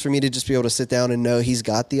so nice for me to just be able to sit down and know he's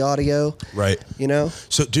got the audio. Right. You know?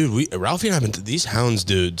 So, dude, Ralphie and I have been, these Hounds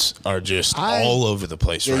dudes are just all over the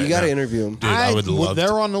place right now. Yeah, you got to interview them. Dude, I would love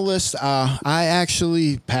They're on the list. I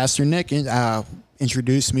actually, Pastor Nick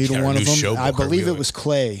introduced me to one of them. I believe it was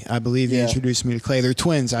Clay. I believe he introduced me to Clay. They're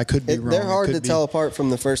twins. I could be wrong. They're hard to tell apart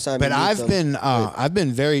from the first time. But I've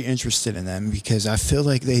been very interested in them, because I feel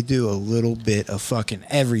like they do a little bit of fucking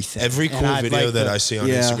everything. Every cool video that I see on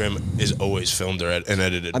Instagram is always filmed and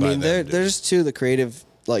edited by them. They're just 2 of the creative,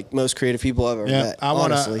 like most creative people I've ever met. I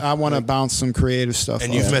want to bounce some creative stuff.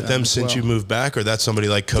 And you've met them since you moved back, or that's somebody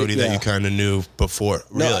like Cody that you kind of knew before?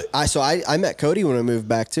 Really? No, I met Cody when I moved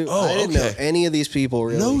back too. Oh, I didn't know any of these people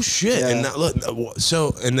really. No shit. Yeah. And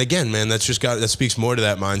and again, man, that speaks more to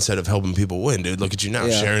that mindset of helping people win, dude. Look at you now,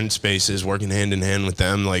 sharing spaces, working hand in hand with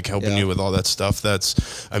them, like helping you with all that stuff.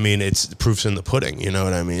 It's proof's in the pudding. You know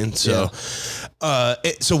what I mean? So.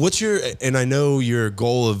 So what's and I know your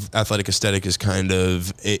goal of Athletic Aesthetic is kind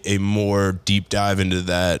of a more deep dive into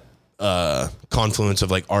that confluence of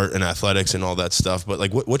like art and athletics and all that stuff, but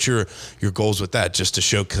like what's your goals with that? Just to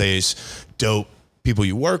showcase dope people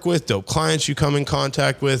you work with, dope clients you come in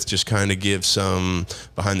contact with, just kind of give some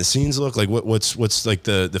behind the scenes look? Like what's like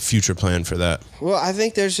the future plan for that? Well, I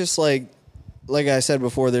think there's just like I said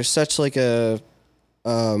before, there's such like there's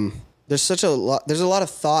a lot of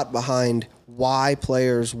thought behind why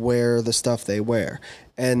players wear the stuff they wear,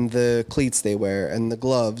 and the cleats they wear, and the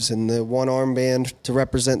gloves, and the one armband to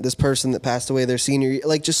represent this person that passed away their senior year.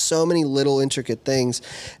 Like just so many little intricate things.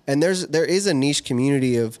 And there is a niche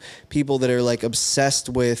community of people that are like obsessed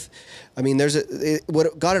with. I mean,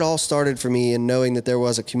 what got it all started for me, and knowing that there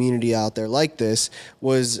was a community out there like this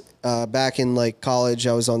was back in like college.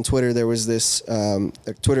 I was on Twitter. There was this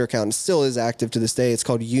Twitter account, and still is active to this day. It's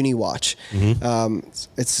called UniWatch.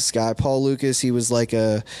 It's this guy, Paul Lucas. He was like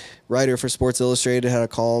a writer for Sports Illustrated, had a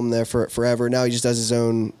column there for forever. Now he just does his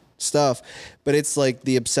own stuff. But it's like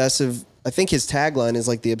the obsessive, I think his tagline is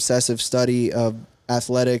like the obsessive study of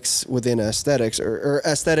athletics within aesthetics, or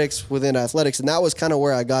aesthetics within athletics. And that was kind of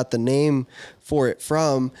where I got the name for it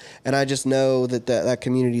from. And I just know that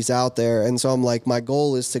community's out there. And so I'm like, my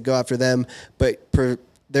goal is to go after them, but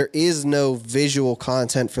there is no visual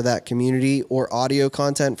content for that community or audio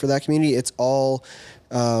content for that community. It's all,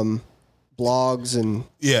 blogs and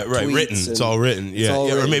written. It's all written.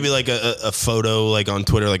 Or maybe like a photo, like on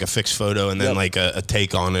Twitter, like a fixed photo, and then like a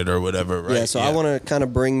take on it or whatever. Right. Yeah. So I want to kind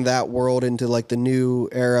of bring that world into like the new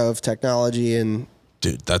era of technology. And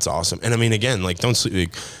dude, that's awesome. And I mean, again, like don't sleep.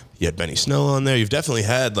 Like, you had Benny Snow on there. You've definitely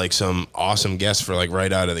had like some awesome guests for like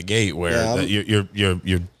right out of the gate. Where you're.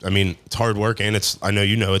 I mean, it's hard work, and it's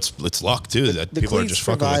luck too. That people are just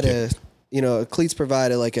fucking with you. Cleats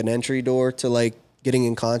provide like an entry door to like getting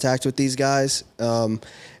in contact with these guys.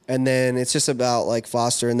 And then it's just about like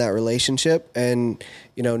fostering that relationship and,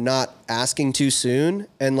 you know, not asking too soon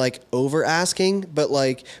and like over asking. But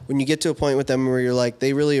like when you get to a point with them where you're like,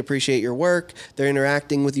 they really appreciate your work. They're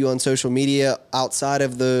interacting with you on social media outside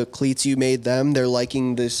of the cleats you made them. They're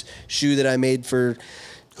liking this shoe that I made for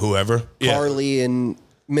whoever, Carly in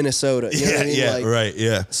Minnesota. You know what I mean? Yeah, like, right.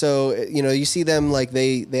 Yeah. So, you know, you see them like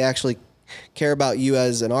they actually care about you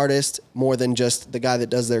as an artist more than just the guy that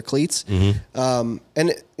does their cleats.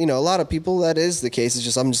 And you know, a lot of people, that is the case. It's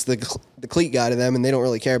just, I'm just the cleat guy to them and they don't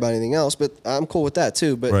really care about anything else, but I'm cool with that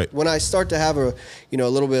too. But when I start to have a, you know, a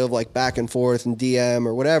little bit of like back and forth and DM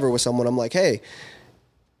or whatever with someone, I'm like, hey,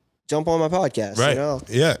 jump on my podcast. Right. You know?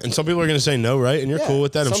 Yeah. And some people are going to say no, right? And you're cool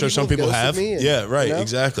with that. I'm sure some people have. Yeah, right. You know?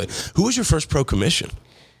 Exactly. Who was your first pro commission?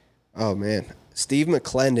 Oh man. Steve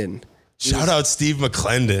McClendon. Shout out Steve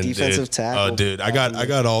McClendon, defensive dude. tackle. Oh, dude, I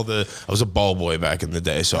got all the. I was a ball boy back in the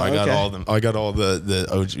day, so I got all them. I got all the.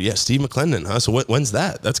 Oh, yeah, Steve McClendon, huh? So when's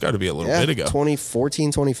that? That's got to be a little bit ago.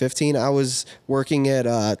 2014, 2015. I was working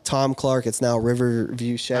at Tom Clark. It's now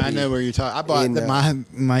Riverview Chevy. I know where you're talking. I bought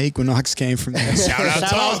my Equinox came from there.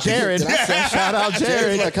 Shout out Jared. Shout out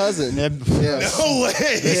Jared. Jared's my cousin. Yeah. No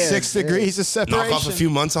way. 6 degrees of separation. Knock off a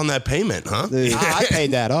few months on that payment, huh? I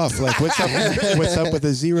paid that off. Like, what's up with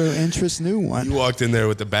a zero interest new one? You walked in there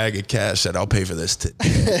with a bag of cash, said, "I'll pay for this today."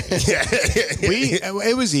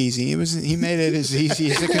 It was easy. He made it as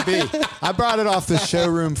easy as it could be. I brought it off the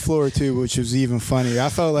showroom floor too, which was even funnier. I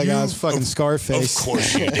felt like I was fucking Scarface. Of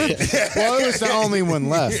course you did. Well, it was the only one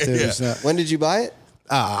left. It was, When did you buy it?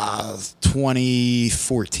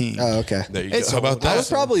 2014. Oh, okay. There you go. How about I that? was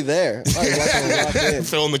probably there.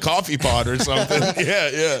 Filling the coffee pot or something.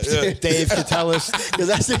 Yeah. Dave could tell us. Because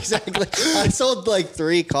that's exactly. I sold like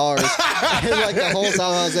 3 cars, and like the whole time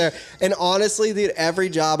I was there. And honestly, dude, every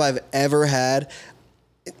job I've ever had,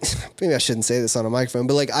 maybe I shouldn't say this on a microphone,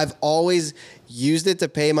 but like I've always used it to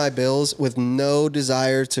pay my bills with no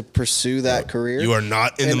desire to pursue that career. You are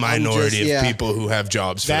not in the minority of people who have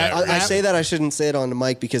jobs for that. I say that I shouldn't say it on the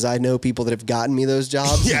mic because I know people that have gotten me those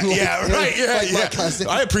jobs. Right. My cousin.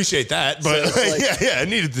 I appreciate that, but So, like, I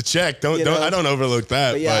needed to check. I don't overlook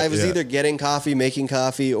that. But I was either getting coffee, making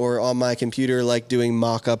coffee, or on my computer like doing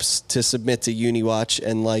mock-ups to submit to UniWatch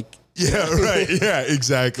and like. Yeah, right. Yeah,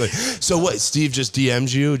 exactly. So what? Steve just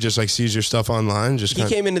DMs you, just like sees your stuff online. He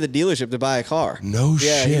came into the dealership to buy a car. No shit.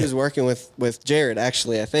 Yeah, he was working with Jared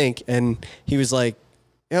actually, I think, and he was like,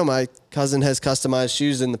 my cousin has customized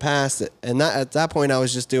shoes in the past, and at that point I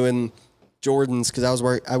was just doing Jordans because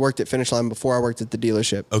I worked at Finish Line before I worked at the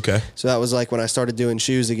dealership. Okay. So that was like when I started doing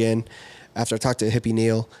shoes again after I talked to Hippie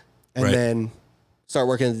Neil, and then started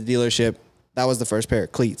working at the dealership. That was the first pair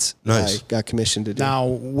of cleats I got commissioned to do. Now,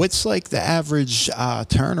 what's like the average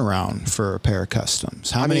turnaround for a pair of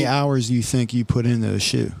customs? How many hours do you think you put into a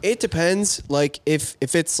shoe? It depends. Like if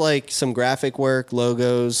it's like some graphic work,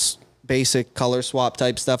 logos, basic color swap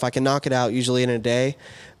type stuff, I can knock it out usually in a day.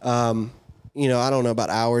 I don't know about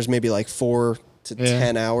hours, maybe like 4 to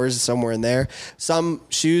 10 hours, somewhere in there. Some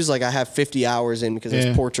shoes, like I have 50 hours in because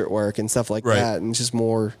it's portrait work and stuff like that, and it's just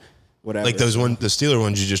more. Whatever. Like the Steeler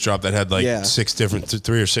ones you just dropped that had like 3 or 6 different.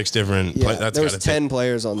 Yeah, there was 10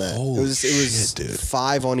 players on that. Holy it was dude.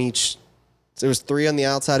 5 on each. There was 3 on the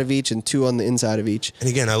outside of each and 2 on the inside of each. And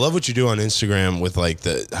again, I love what you do on Instagram with like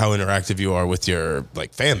how interactive you are with your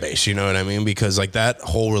like fan base. You know what I mean? Because like that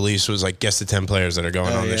whole release was like guess the 10 players that are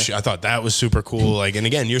going on this show. I thought that was super cool. Like, and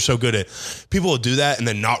again, you're so good at people will do that and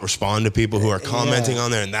then not respond to people who are commenting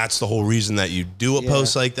on there. And that's the whole reason that you do a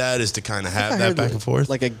post like that is to kind of have that back and forth.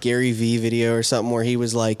 Like a Gary V video or something where he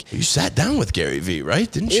was like, you sat down with Gary V,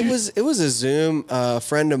 right? Didn't you? It was a Zoom. A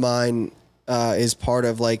friend of mine is part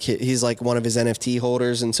of like he's like one of his NFT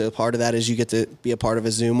holders, and so part of that is you get to be a part of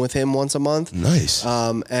a Zoom with him once a month. Nice.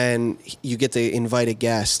 And you get to invite a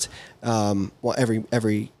guest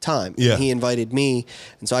every time. Yeah. And he invited me,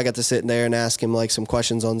 and so I got to sit in there and ask him like some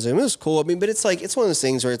questions on Zoom. It was cool. I mean, but it's like it's one of those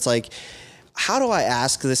things where it's like, how do I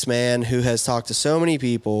ask this man who has talked to so many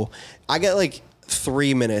people? I get like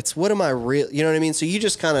 3 minutes. What am I you know what I mean? So you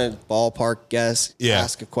just kind of ballpark guess,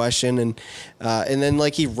 ask a question, and then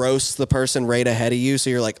like he roasts the person right ahead of you. So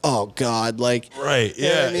you're like, oh God, like right, you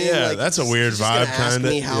know what I mean? yeah. Like, That's a weird vibe. Ask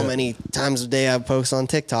me how many times a day I post on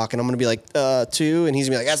TikTok, and I'm gonna be like 2, and he's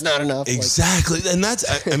gonna be like, that's not enough. Exactly, and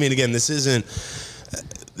that's. I mean, again, this isn't.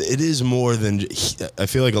 It is more than. I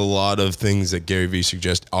feel like a lot of things that Gary Vee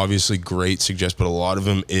suggests, obviously great suggest, but a lot of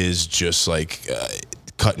them is just like.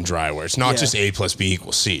 cut and dry, where it's not just A plus B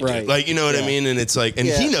equals C. Dude. Right. Like, you know what I mean? And it's like, and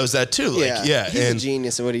he knows that too. Like, he's a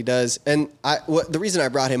genius at what he does. And the reason I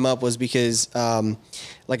brought him up was because,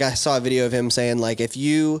 like, I saw a video of him saying, like, if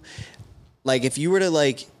you were to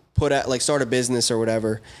like put out, like, start a business or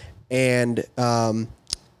whatever, and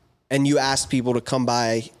you asked people to come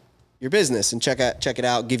by your business and check it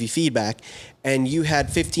out, give you feedback, and you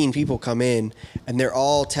had 15 people come in and they're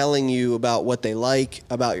all telling you about what they like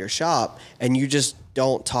about your shop, and you just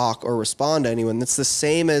don't talk or respond to anyone. That's the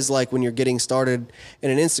same as like when you're getting started in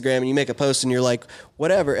an Instagram and you make a post and you're like,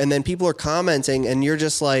 whatever, and then people are commenting and you're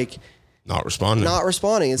just like, not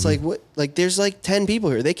responding. It's like, what? Like, there's like 10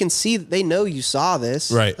 people here. They can see, they know you saw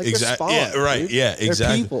this. Right. Like, Exactly. respond, Yeah. Right. dude. Yeah. They're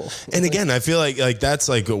Exactly. people. And again, I feel like that's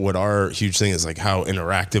like what our huge thing is, like how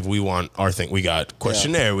interactive we want our thing. We got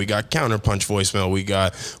questionnaire, we got counterpunch voicemail,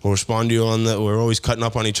 we'll respond to you we're always cutting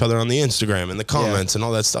up on each other on the Instagram and the comments and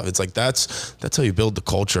all that stuff. It's like, that's how you build the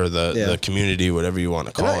culture, the community, whatever you want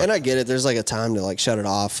to call it. And I get it. There's like a time to like shut it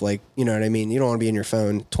off. Like, you know what I mean? You don't want to be in your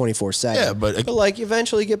phone 24/7. Yeah, but like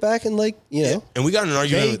eventually get back and like, you know. And we got in an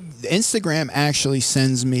argument. Instagram actually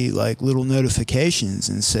sends me like little notifications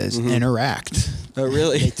and says interact. Oh,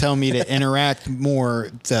 really? They tell me to interact more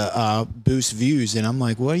to boost views, and I'm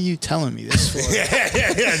like, what are you telling me this for?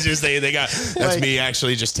 yeah. Just they got that's Like- me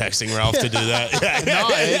actually just texting Ralph to do that. No,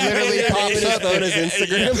 it literally pops up. on his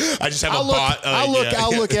Instagram. I just have I'll a look, bot.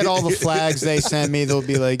 I'll look at all the flags they send me. They'll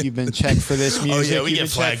be like, you've been checked for this music. Oh yeah, we you've get been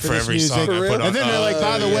flagged checked for this every music. song I put on. And then they're like,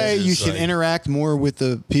 by the way, you should like, interact more with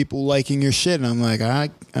the people liking your shit. And I'm like, all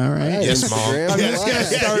right. Yes, Mom. Instagram, I'm just going to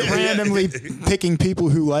start randomly picking people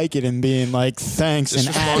who like it and being like, thanks, Just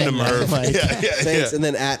and respond to adding them. Merv. Like, Thanks, and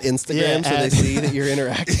then at Instagram, Yeah, so they at- see that you're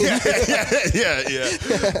interacting.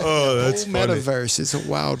 yeah. Oh, that's funny. Metaverse. It's a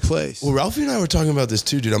wild place. Well, Ralphie and I were talking about this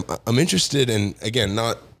too, dude. I'm interested in, again,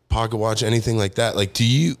 not pocket watch, anything like that. Like, do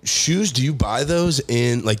you buy those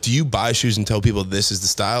in, like, do you buy shoes and tell people this is the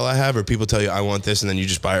style I have, or people tell you I want this and then you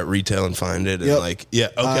just buy it retail and find it? And Yep. like, yeah,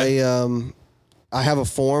 okay. I have a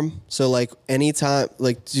form, so like anytime,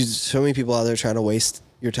 like, dude, so many people out there trying to waste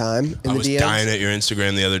your time in I the was DMs. dying at your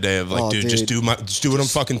Instagram the other day of like, Oh, dude, just do what I'm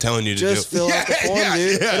fucking telling you to do. Just fill out the form,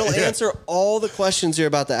 dude. It'll answer all the questions you're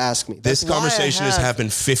about to ask me. This That's why I conversation has have-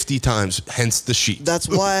 happened 50 times, hence the sheet. That's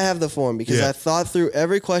why I have the form, because Yeah. I thought through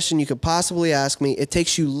every question you could possibly ask me. It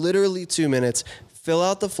takes you literally 2 minutes. Fill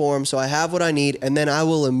out the form so I have what I need, and then I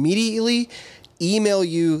will immediately email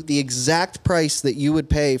you the exact price that you would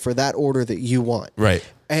pay for that order that you want. Right.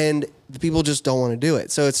 And the people just don't want to do it.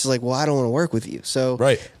 So it's like, well, I don't want to work with you. So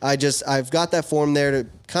Right. I've got that form there to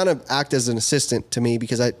kind of act as an assistant to me,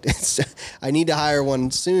 because I need to hire one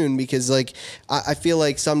soon, because like I feel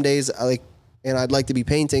like some days and I'd like to be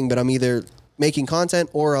painting, but I'm either making content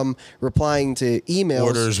or I'm replying to emails,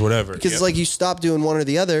 Orders, whatever. Because it's Yep. like you stop doing one or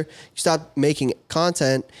the other. You stop making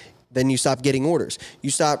content, then you stop getting orders. You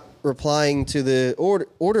stop replying to the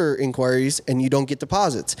order inquiries, and you don't get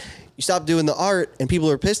deposits. You stop doing the art, and people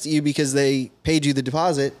are pissed at you because they paid you the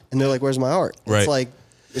deposit, and they're like, "Where's my art?" Right. It's like,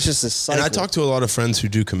 it's just a cycle. And I talk to a lot of friends who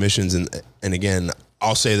do commissions, and again,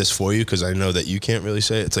 I'll say this for you because I know that you can't really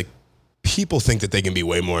say it. It's like, people think that they can be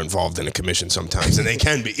way more involved in a commission sometimes, and they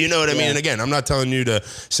can be. You know what I mean? And again, I'm not telling you to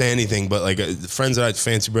say anything, but like the friends that I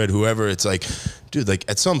Fancy Bread, whoever, it's like, dude, like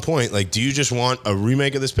at some point, like, do you just want a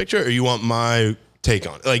remake of this picture, or you want my take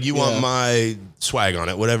on it? Like, you want my swag on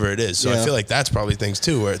it, whatever it is. So I feel like that's probably things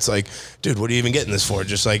too, where it's like, dude, what are you even getting this for?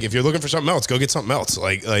 Just like, if you're looking for something else, go get something else.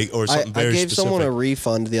 Like, or something very I gave specific. someone a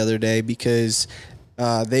refund the other day because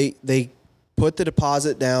they put the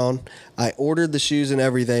deposit down. I ordered the shoes and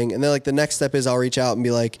everything, and then like the next step is I'll reach out and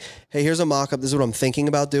be like, hey, here's a mock-up. This is what I'm thinking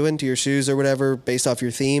about doing to your shoes or whatever based off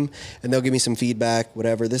your theme, and they'll give me some feedback,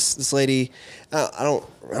 whatever. This lady, I don't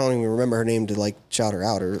even remember her name to like shout her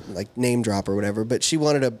out or like name drop or whatever, but she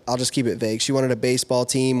wanted I'll just keep it vague. She wanted a baseball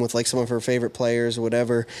team with like some of her favorite players or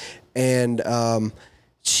whatever, and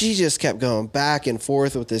she just kept going back and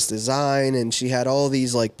forth with this design, and she had all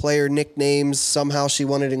these like player nicknames somehow she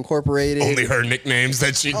wanted incorporated. Only her nicknames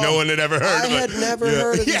that no one had ever heard I of. had never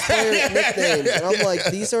heard of these player nicknames, and I'm like,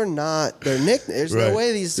 these are not their nicknames. There's no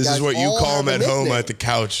way these This guys is what you all call them have a at home nickname. at the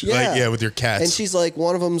couch. Like, with your cats. And she's like,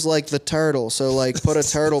 one of them's like the turtle, so like put a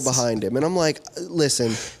turtle behind him. And I'm like, listen,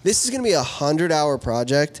 this is gonna be a 100-hour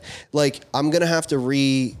project. Like, I'm gonna have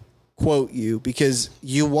to quote you because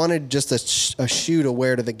you wanted just a shoe to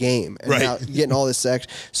wear to the game, and now you're getting all this sex.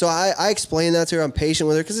 So I explained that to her. I'm patient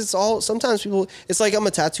with her because it's all, sometimes people, it's like I'm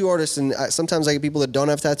a tattoo artist, and sometimes I get people that don't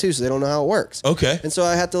have tattoos, so they don't know how it works. Okay. And so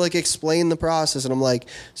I had to like explain the process, and I'm like,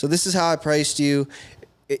 so this is how I priced you.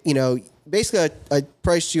 Basically I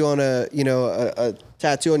priced you on a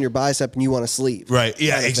tattoo on your bicep and you want a sleeve. Right.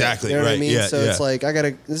 Yeah, exactly. You know right. what I mean? Yeah, so it's like,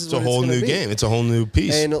 this is it's what a whole it's new be. game. It's a whole new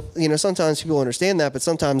piece. And, sometimes people understand that, but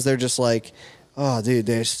sometimes they're just like, oh, dude,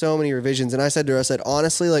 there's so many revisions. And I said to her,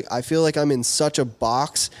 honestly, like, I feel like I'm in such a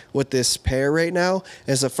box with this pair right now.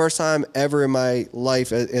 It's the first time ever in my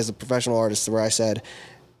life as a professional artist where I said,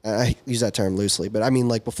 I use that term loosely, but I mean,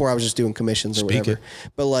 like, before I was just doing commissions or whatever.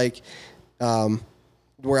 But, like,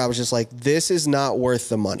 where I was just like, this is not worth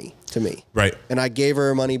the money to me. Right. And I gave her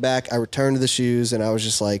her money back. I returned the shoes, and I was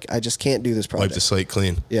just like, I just can't do this project. Wipe the slate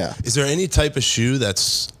clean. Yeah. Is there any type of shoe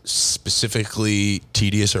that's specifically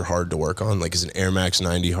tedious or hard to work on? Like, is an Air Max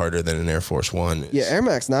 90 harder than an Air Force One? Yeah, Air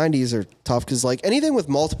Max 90s are tough because, like, anything with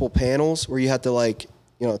multiple panels where you have to, like,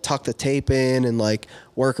 tuck the tape in and, like,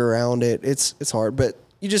 work around it, it's hard. But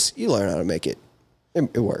you learn how to make it.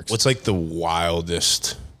 It works. What's, like, the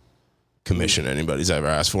wildest commission anybody's ever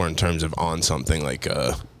asked for in terms of on something like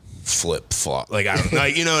a flip flop? Like, I don't know,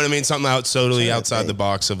 you know what I mean? Something totally outside the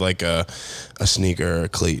box of like a sneaker or a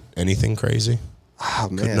cleat. Anything crazy? Oh,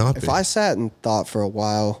 man. If I sat and thought for a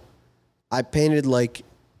while, I painted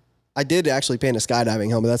I did actually paint a skydiving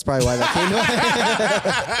helmet. That's probably why that came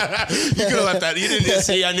to You could have left that. You didn't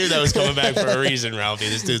see. I knew that was coming back for a reason, Ralphie.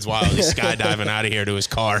 This dude's wild. He's skydiving out of here to his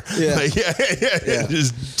car. Yeah.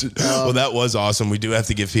 Well, that was awesome. We do have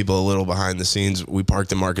to give people a little behind the scenes. We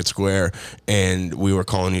parked in Market Square, and we were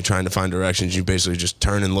calling you trying to find directions. You basically just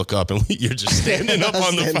turn and look up, and you're just standing up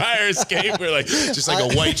on the fire escape. We're like, just like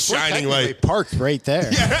a white shining light. Parked right there.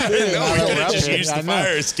 Yeah, no, we could have just used the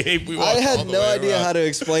fire escape. I had no idea how to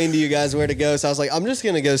explain to you guys where to go, so I was like, I'm just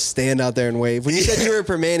gonna go stand out there and wave. When you said you were at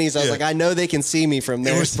Permanis, I was like, I know they can see me from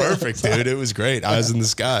there. It was perfect, dude. It was great. Eyes in the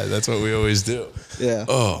sky. That's what we always do. Yeah.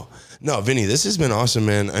 Oh no, Vinny, this has been awesome,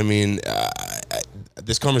 man. I mean,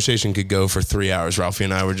 this conversation could go for 3 hours. Ralphie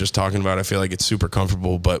and I were just talking about it. I feel like it's super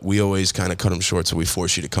comfortable, but we always kind of cut them short, so we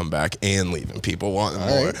force you to come back and leave, and people want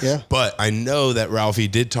more. Right, yeah. But I know that Ralphie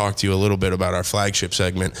did talk to you a little bit about our flagship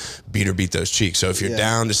segment, Beat or Beat Those Cheeks. So if you're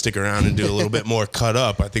down to stick around and do a little bit more cut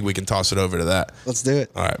up, I think we can toss it over to that. Let's do it.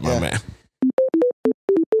 All right, my man.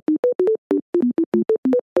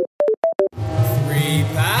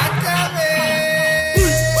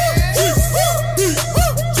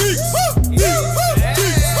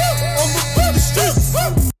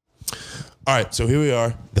 All right, so here we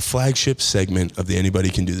are, the flagship segment of the Anybody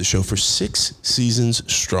Can Do the Show for 6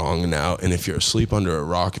 seasons strong now. And if you're asleep under a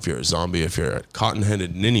rock, if you're a zombie, if you're a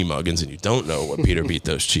cotton-headed ninny muggins and you don't know what Beat or Beat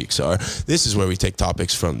Those Cheeks are, this is where we take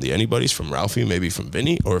topics from the Anybody's, from Ralphie, maybe from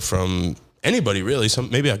Vinny, or from anybody really.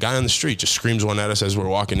 Maybe a guy on the street just screams one at us as we're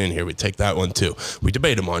walking in here. We take that one too. We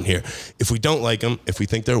debate them on here. If we don't like them, if we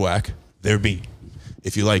think they're whack, they're beat.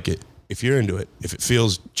 If you like it, if you're into it, if it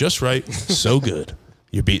feels just right, so good,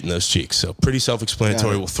 you're beating those cheeks. So pretty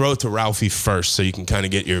self-explanatory. We'll throw it to Ralphie first so you can kind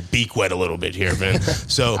of get your beak wet a little bit here, Vin.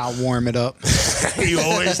 So I'll warm it up. You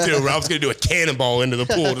always do. Ralph's going to do a cannonball into the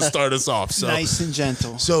pool to start us off. So Nice and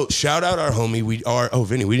gentle. So shout out our homie.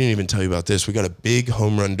 Vinny, we didn't even tell you about this. We got a big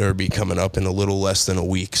home run derby coming up in a little less than a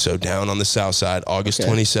week. So down on the south side, August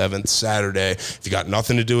 27th, Saturday. If you got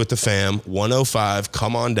nothing to do with the fam, 105,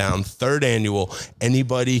 come on down. 3rd annual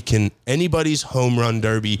Anybody's Home Run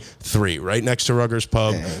Derby 3, right next to Ruggers Pub.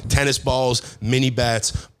 Tennis balls, mini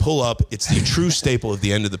bats, pull up. It's the true staple at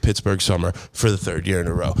the end of the Pittsburgh summer for the 3rd year in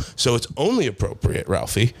a row. So it's only appropriate,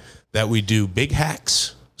 Ralphie, that we do Big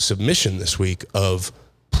Hacks submission this week of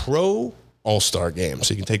pro all-star games.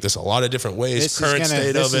 So you can take this a lot of different ways.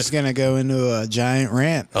 This is going to go into a giant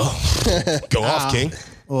rant. Oh, go off, King.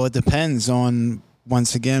 Well, it depends on,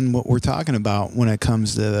 once again, what we're talking about when it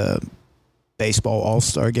comes to the baseball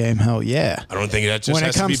all-star game. Hell yeah. I don't think that just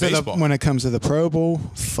has to be baseball. When it comes to the Pro Bowl,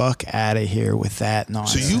 fuck out of here with that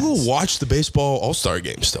nonsense. So you will watch the baseball all-star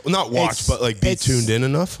game stuff. Not watch, but like be tuned in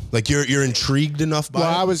enough? Like you're intrigued enough by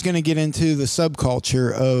it? I was going to get into the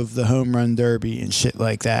subculture of the home run derby and shit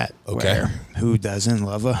like that. Okay. Who doesn't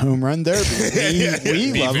love a home run derby? We love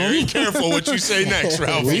them. Be very careful what you say next,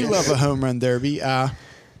 Ralphie. We love a home run derby. I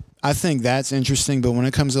think that's interesting, but when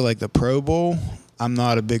it comes to like the Pro Bowl, I'm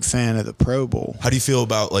not a big fan of the Pro Bowl. How do you feel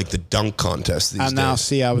about like the dunk contest these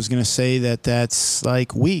days? I was going to say that's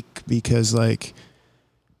like weak because like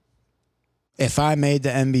if I made the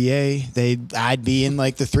NBA, I'd be in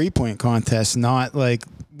like the 3-point contest, not like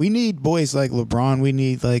we need boys like LeBron, we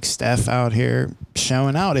need like Steph out here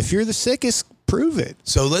showing out. If you're the sickest, prove it.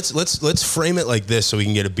 So let's frame it like this so we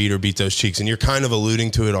can get a beat or beat those cheeks. And you're kind of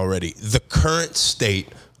alluding to it already. The current state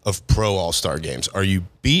of pro all-star games. Are you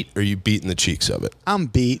beat or are you beating the cheeks of it? I'm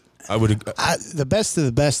beat. I would. The best of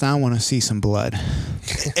the best, I want to see some blood.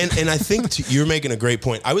 And I think you're making a great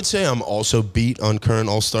point. I would say I'm also beat on current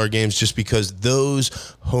All-Star games just because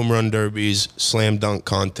those home run derbies, slam dunk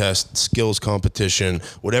contest, skills competition,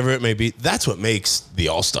 whatever it may be, that's what makes the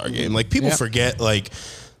All-Star game. Like people forget, like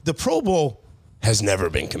the Pro Bowl has never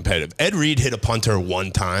been competitive. Ed Reed hit a punter one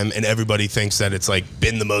time, and everybody thinks that it's like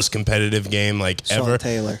been the most competitive game like Sean ever.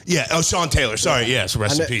 Taylor. Yeah. Oh, Sean Taylor. Sorry. Yes.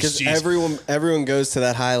 Rest in peace. Because everyone goes to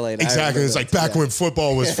that highlight. Exactly. It's like back when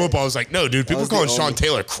football was football. It's like, no, dude, people were calling Sean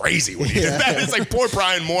Taylor crazy when he did that. It's like poor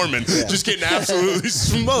Brian Mormon just getting absolutely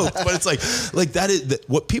smoked. But it's like that is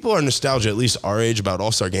what people are nostalgia, at least our age, about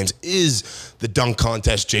All-Star games is the dunk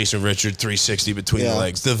contest, Jason Richard 360 between the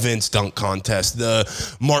legs, the Vince dunk contest, the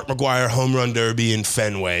Mark McGuire home run derby in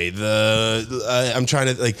Fenway, I'm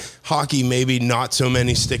trying to, like, hockey, maybe not so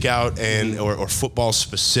many stick out, and or football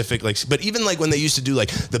specific, like, but even like when they used to do like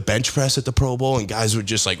the bench press at the Pro Bowl and guys would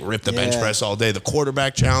just like rip the bench press all day, the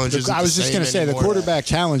quarterback challenges. I was just going to say the quarterback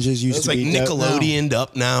challenges used to be Nickelodeoned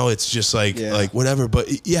up. Now it's just like whatever.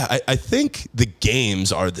 But yeah, I think the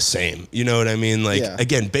games are the same. You know what I mean? Like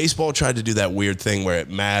again, baseball tried to do that weird thing where it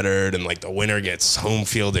mattered and like the winner gets home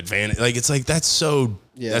field advantage. Like it's like that's so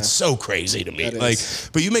crazy to me. Like,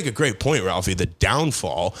 but you make a great point, Ralphie. The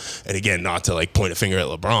downfall, and again, not to like point a finger at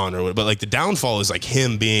LeBron but like the downfall is like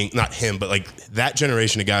him being, not him, but like that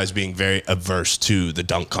generation of guys being very averse to the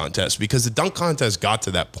dunk contest, because the dunk contest got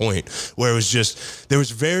to that point where it was just, there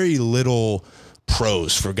was very little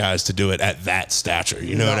pros for guys to do it at that stature.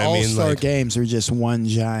 You know what I mean? All-Star like, games are just one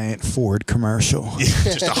giant Ford commercial.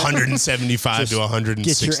 Just 175 to 168.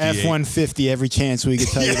 Get your F-150 every chance we could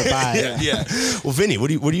tell you to buy it. Yeah. Well, Vinny, what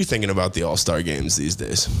are you thinking about the All-Star games these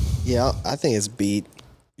days? Yeah, I think it's beat.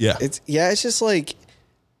 Yeah. It's just like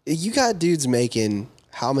you got dudes making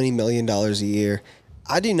how many $1 million a year.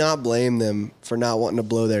 I do not blame them for not wanting to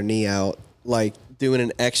blow their knee out, like doing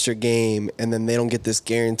an extra game, and then they don't get this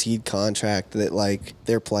guaranteed contract that like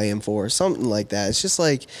they're playing for, something like that. It's just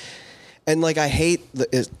like, and like I hate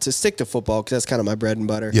to stick to football because that's kind of my bread and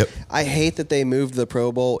butter. Yep. I hate that they moved the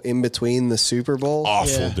Pro Bowl in between the Super Bowl.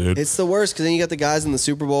 Awful, dude. It's the worst because then you got the guys in the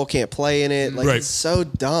Super Bowl can't play in it. Like it's so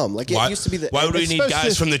dumb. Like it used to be the. Why would we need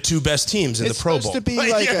guys from the two best teams in the Pro Bowl? It's supposed to be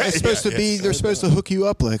like it's supposed to be. They're supposed to hook you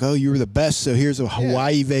up like, oh, you were the best, so here's a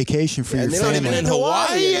Hawaii vacation for your and they family. don't even in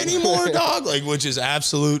Hawaii anymore, dog. Like, which is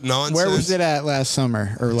absolute nonsense. Where was it at last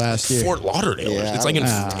summer or last year? Fort Lauderdale. Yeah, it's like in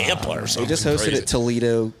Tampa or something. They just hosted crazy. at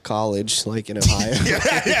Toledo College, like in Ohio. Yeah.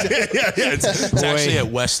 It's actually at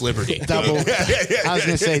West Liberty. Double. I was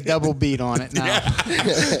gonna say double beat on it now.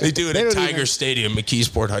 They do it at Tiger Stadium,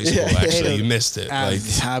 McKeesport High School. Actually, you missed it.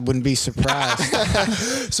 I wouldn't be surprised.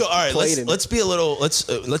 So, all right, let's be a little.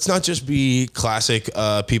 Let's not just be classic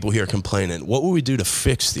people here complaining. What would we do to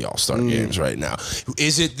fix the All-Star games right now?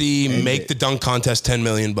 Is it the make the dunk contest $10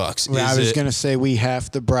 million? I was gonna say we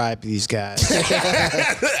have to bribe these guys.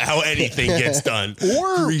 How anything gets done,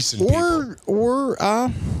 or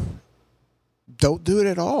don't do it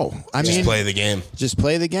at all. I mean, play the game. Just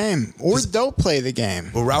play the game, or don't play the game.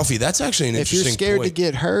 Well, Ralphie, that's actually an interesting point. If you're scared to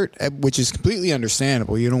get hurt, which is completely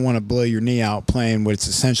understandable, you don't want to blow your knee out playing what's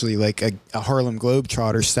essentially like a Harlem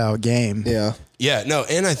Globetrotter style game. Yeah, no,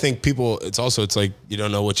 and I think it's like you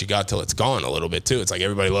don't know what you got till it's gone a little bit too. It's like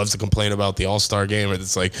everybody loves to complain about the All-Star game, or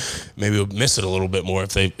it's like maybe we'll miss it a little bit more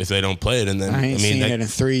if they don't play it. And then I ain't seen it in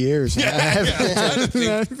 3 years. I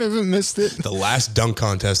haven't missed it. The last dunk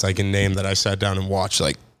contest I can name that I sat down and watched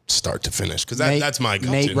like start to finish, because that's my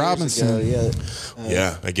go-to. Nate Robinson,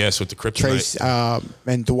 I guess with the kryptonite, Trace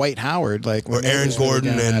and Dwight Howard, like or Aaron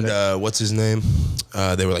Gordon and what's his name?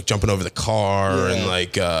 They were like jumping over the car and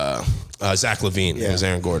like. Zach LaVine. It was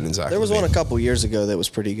Aaron Gordon and Zach. There was LaVine. one a couple years ago that was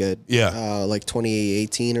pretty good. Yeah, like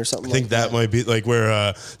 2018 or something. I think that might be like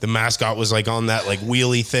where the mascot was like on that like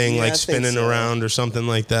wheelie thing, like spinning around or something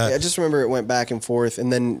like that. Yeah, I just remember it went back and forth,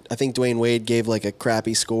 and then I think Dwayne Wade gave like a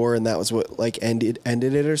crappy score, and that was what like ended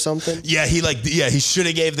it or something. Yeah, he should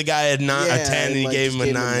have gave the guy a 10, and he gave him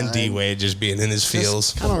a 9. D Wade just being in his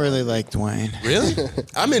feels. I don't really like Dwayne. Really?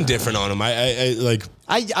 I'm indifferent on him. I like.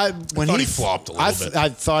 When he flopped a little bit. I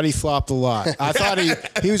thought he flopped a lot. I thought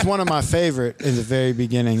he was one of my favorite in the very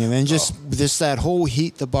beginning, and then just that whole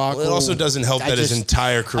Heat debacle. Well, it also doesn't help that his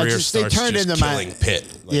entire career starts just killing Pitt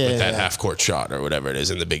with that half-court shot or whatever it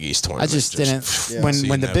is in the Big East tournament. I just didn't.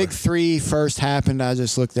 When the Big Three first happened, I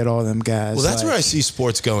just looked at all them guys. Well, that's where I see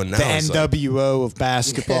sports going now. The NWO of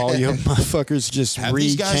basketball. You motherfuckers just have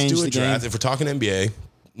these guys do a draft. Game. If we're talking NBA,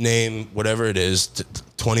 name whatever it is,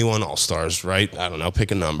 21 All-Stars, right? I don't know,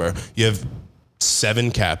 pick a number. You have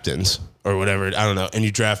 7 captains or whatever, I don't know, and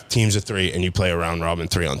you draft teams of 3 and you play a round robin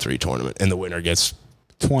 3-on-3 tournament, and the winner gets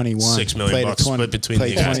 21. $6 million split between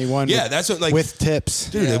played the guys. 21. Yeah, that's what like with tips.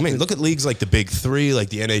 Dude, I mean, look at leagues like the Big Three, like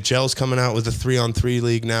the NHL's coming out with a 3-on-3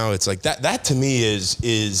 league now. It's like that to me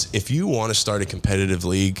is if you want to start a competitive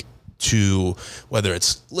league, to whether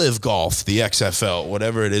it's live golf, the XFL,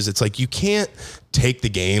 whatever it is, it's like you can't take the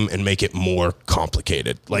game and make it more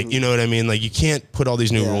complicated. Like, you know what I mean? Like you can't put all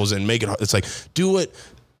these new rules and make it. It's like do what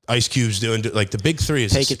Ice Cube's doing. Like the Big Three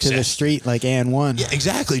is take it to the street like and one. Yeah,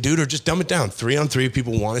 exactly, dude. Or just dumb it down. 3-on-3.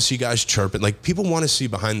 People want to see guys chirping. Like people want to see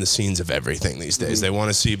behind the scenes of everything these days. They want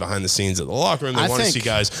to see behind the scenes of the locker room. They want to see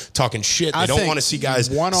guys talking shit. They don't want to see guys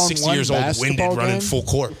 60 years old, winded, running full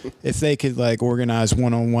court. If they could like organize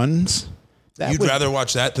one-on-ones. You'd rather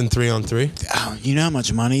watch that than 3-on-3? You know how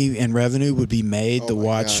much money and revenue would be made to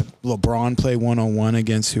watch LeBron play one-on-one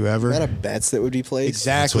against whoever? The amount of bets that would be played.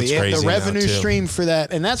 Exactly. The revenue stream for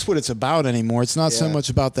that, and that's what it's about anymore. It's not so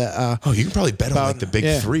much about that. You can probably bet on like the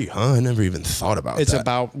Big Three, huh? I never even thought about that. It's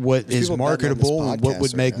about what is marketable and what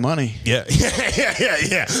would make money. Yeah.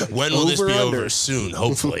 When will this be over? Soon,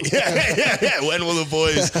 hopefully. When will the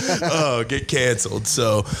boys get canceled?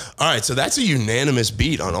 So, all right. So that's a unanimous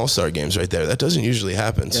beat on All-Star games right there. That doesn't usually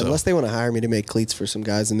happen. Yeah, unless they want to hire me to make cleats for some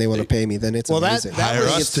guys and they want to pay me, then it's amazing. Hire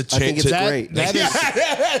us to change. I think it's great.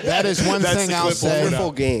 That is one thing I'll say.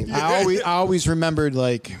 Wonderful game. I always remembered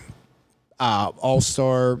like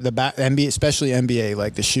All-Star, NBA, especially NBA,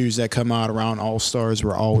 like the shoes that come out around All-Stars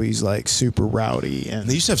were always like super rowdy. And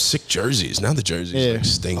they used to have sick jerseys. Now the jerseys like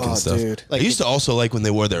stink and stuff. Dude. Like, I used to also like when they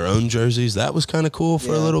wore their own jerseys. That was kind of cool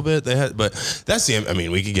for a little bit. They had, but that's the. I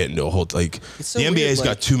mean, we could get into a whole like so the NBA's weird,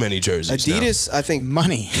 got too many jerseys. Adidas, now. I think,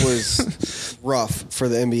 money was rough for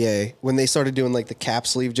the NBA when they started doing like the cap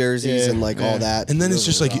sleeve jerseys and like all that. And then it's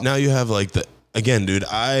just like now you have like the. Again, dude,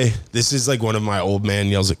 this is like one of my old man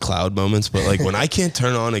yells at cloud moments, but like when I can't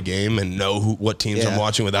turn on a game and know what teams I'm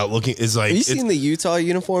watching without looking, is like. Have you seen the Utah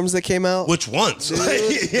uniforms that came out? Which ones? Dude,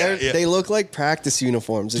 they look like practice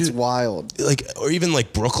uniforms. It's wild. Like, or even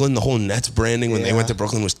like Brooklyn, the whole Nets branding when they went to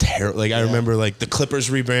Brooklyn was terrible. Like I remember like the Clippers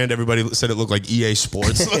rebrand, everybody said it looked like EA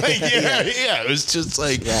Sports. Like, it was just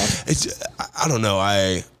like, it's. I don't know.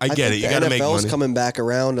 I get it. You got to make money. NFL's coming back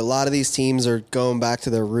around. A lot of these teams are going back to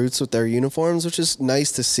their roots with their uniforms, which is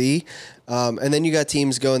nice to see. And then you got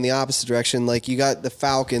teams going the opposite direction. Like you got the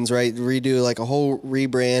Falcons, right? Redo like a whole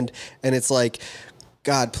rebrand. And it's like,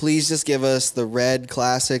 God, please just give us the red,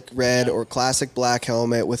 classic red or classic black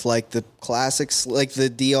helmet with like the classics, like the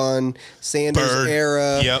Deion Sanders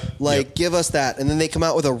era. Give us that. And then they come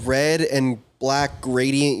out with a red and black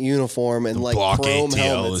gradient uniform and like chrome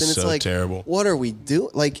helmets. And it's like, terrible. What are we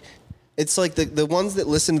doing? Like, it's like the ones that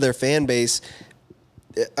listen to their fan base,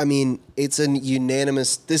 I mean, it's a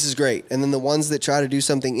unanimous, this is great. And then the ones that try to do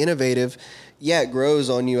something innovative, it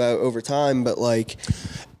grows on you over time, but like...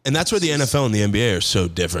 And that's where the NFL and the NBA are so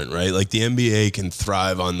different, right? Like the NBA can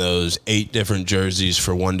thrive on those 8 different jerseys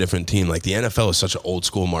for one different team. Like the NFL is such an old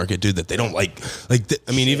school market, dude, that they don't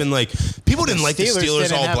even like, people didn't like the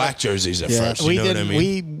Steelers all black jerseys at first. You know what I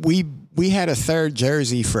mean? We had a third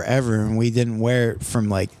jersey forever and we didn't wear it from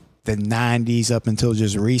like the 90s up until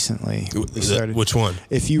just recently. Which one?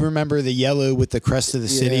 If you remember the yellow with the crest of the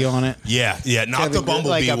city on it. Yeah, not the Bumblebee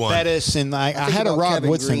like a one. Bettis and I had a Rod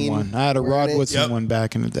Woodson one. I had a Rod Woodson one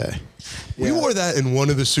back in the day. We wore that in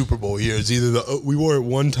one of the Super Bowl years. We wore it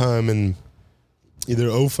one time in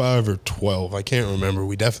either 05 or 12. I can't remember.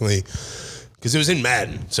 We definitely... Because it was in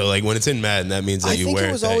Madden. So, like, when it's in Madden, that means that you wear it. I think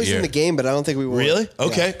it was always in the game, but I don't think we were. Really?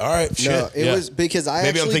 Okay. All right. Shit. No, it was because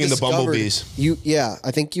Maybe I'm thinking the Bumblebees.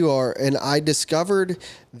 I think you are. And I discovered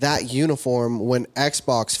that uniform when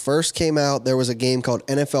Xbox first came out. There was a game called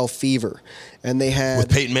NFL Fever. And they had...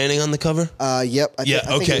 With Peyton Manning on the cover? Yep. I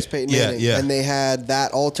think it was Peyton Manning. Yeah. And they had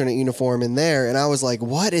that alternate uniform in there. And I was like,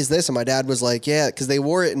 what is this? And my dad was like, because they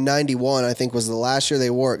wore it in 91, I think was the last year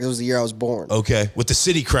they wore it. It was the year I was born. Okay. With the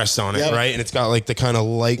city crest on it, right? And it's got like the kind of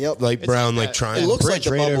light brown, like triangle. It looks like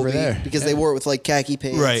the Bumblebee over there. because they wore it with like khaki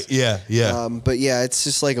pants. Right. Yeah. But it's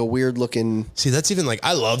just like a weird looking... See, that's even like,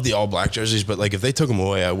 I love the all black jerseys, but like if they took them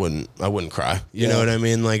away, I wouldn't cry. You know what I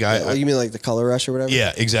mean? Like you mean like the color rush or whatever?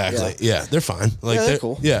 Yeah, exactly. Yeah, they're fine. Like they're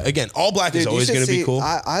cool. Yeah, again, all black is always going to be cool.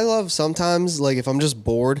 I love sometimes, like, if I'm just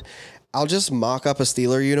bored, I'll just mock up a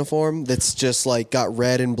Steeler uniform that's just, like, got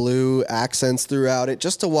red and blue accents throughout it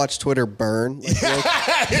just to watch Twitter burn.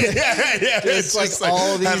 Like, It's like just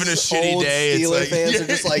all these having a shitty old day. Steeler It's fans are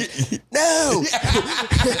just like, no.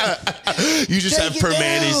 You just Take have it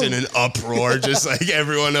Permanis down. in an uproar, just like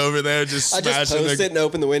everyone over there just I smashing. just post it and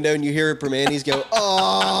open the window, and you hear Permanis go,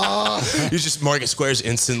 oh. You just Market Square's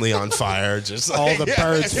instantly on fire, just like, All the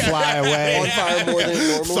birds fly away. On fire more than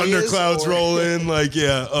it normally thunderclouds is, roll in, like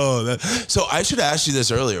So I should have asked you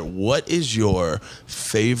this earlier. What is your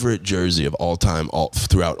favorite jersey of all time,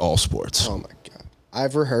 throughout all sports? Oh my god,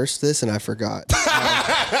 I've rehearsed this and I forgot.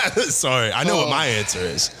 Sorry, I know what my answer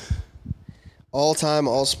is. All time,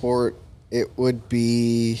 all sport, it would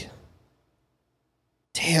be.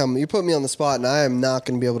 Damn, you put me on the spot, and I am not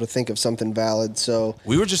going to be able to think of something valid. So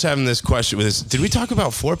We were just having this question with this. Did we talk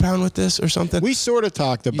about 4-pound with this or something? We sort of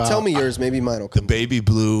talked you about. tell me yours, maybe mine will The come. baby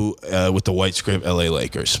blue with the white script LA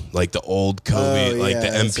Lakers, like the old Kobe, Oh, like yeah, the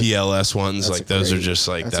that's a- MPLS ones, that's like a those are great- just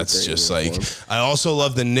like that's a that's great just uniform. like. I also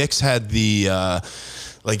love the Knicks had the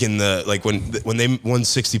like in the like when they won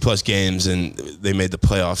 60 plus games and they made the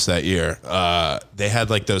playoffs that year. They had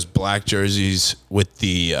like those black jerseys with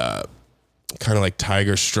the kind of like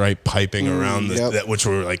tiger stripe piping around yep. that, which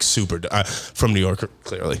were like super from New York,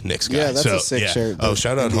 clearly Knicks guy. Yeah, that's a sick shirt. Oh, The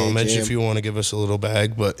shout out NBA Home Edge Jam. if you want to give us a little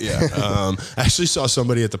bag, but yeah. I actually saw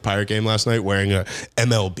somebody at the Pirate game last night wearing a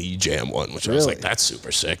MLB Jam one, which I was Really? like, that's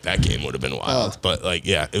super sick. That game would have been wild, but like,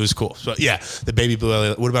 yeah, it was cool. So yeah, the baby blue.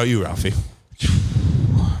 LA. What about you, Ralphie?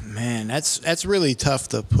 Man, that's really tough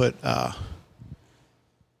to put. I'm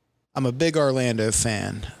a big Orlando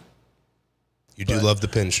fan, You do love the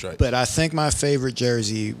pinstripe. but I think my favorite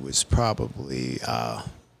jersey was probably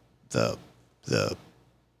the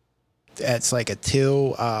it's like a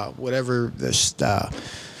teal whatever the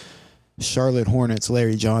Charlotte Hornets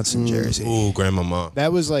Larry Johnson jersey. Ooh, grandmama.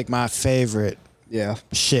 That was like my favorite Yeah.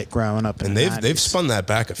 shit growing up in And the they've 90s. spun that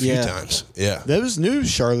back a few Yeah. times. Yeah. Those new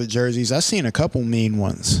Charlotte jerseys, I've seen a couple mean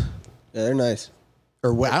ones. Yeah, they're nice.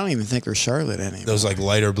 Or I don't even think they're Charlotte anymore. Those like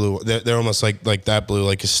lighter blue. They're almost like that blue,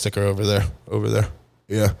 like a sticker over there.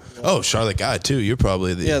 Yeah. Oh, Charlotte guy too. You're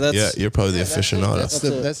probably the you're probably the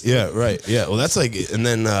aficionado. That's Yeah, right. Yeah. Well, that's like, and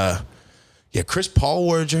then Chris Paul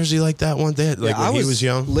wore a jersey like that one day, like I when he was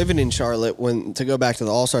young. living in Charlotte when to go back to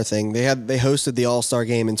the All-Star thing. They hosted the All-Star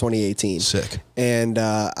game in 2018. Sick. And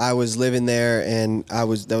I was living there, and that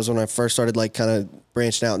was when I first started like kind of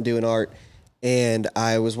branching out and doing art. And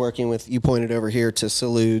I was working with, you pointed over here to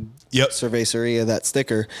Salud Cerveceria, that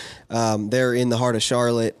sticker. They're in the heart of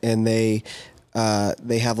Charlotte, and they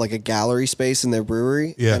have like a gallery space in their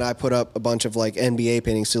brewery. Yeah. And I put up a bunch of like NBA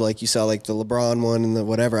paintings. So like you saw like the LeBron one and the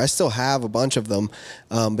whatever. I still have a bunch of them.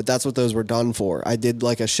 But that's what those were done for. I did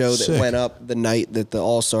like a show that Sick. went up the night that the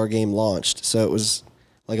All-Star game launched. So it was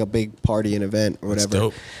like a big party and event or whatever.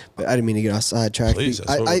 dope. But I didn't mean to get off sidetracked. Please,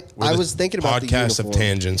 that's what I we're the was thinking about the podcast uniform. of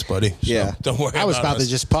tangents, buddy. So Yeah. don't worry. I was about us. to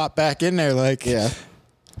just pop back in there like Yeah.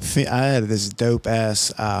 I had this dope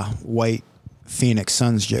ass white Phoenix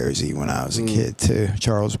Suns jersey when I was a kid too.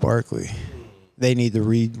 Charles Barkley. They need to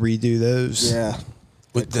redo those. Yeah.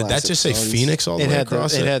 Did that classic just say Suns. Phoenix all the It way had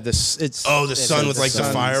across it had this. It's the sun with like the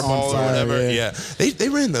sun fireball on or fire, whatever. yeah. Yeah. They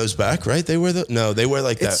ran those back, right? They were like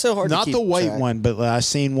that. It's so hard Not to keep the white track. one, but I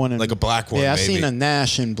seen one in Like a black one, Yeah, I maybe. seen a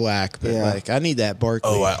Nash in black, but Yeah. like I need that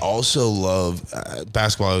Barkley. Oh, I also love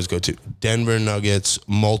basketball. I always go to Denver Nuggets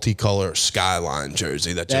multicolor skyline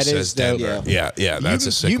jersey that just That says is dope. Denver. Yeah, that's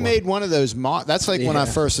a sick You one. made one of those mock. That's like when I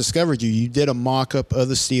Yeah. first discovered you. You did a mock up of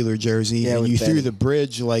the Steeler jersey, Yeah, and with you Benny. threw the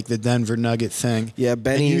bridge like the Denver Nugget thing. Yeah, And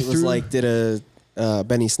Benny you was threw- like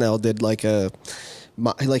Benny Snell did like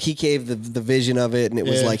like he gave the vision of it, and it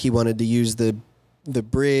was Yeah. like he wanted to use the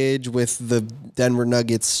bridge with the Denver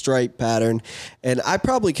Nuggets stripe pattern, and I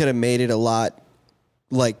probably could have made it a lot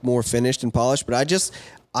like more finished and polished, but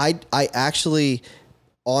I actually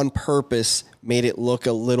on purpose made it look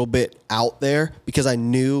a little bit out there because I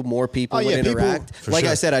knew more people Oh, would yeah, people- interact. For Like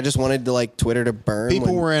sure. I said, I just wanted to like Twitter to burn. People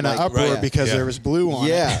when, were in an like, uproar right, because yeah. there was blue on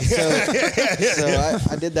yeah. it.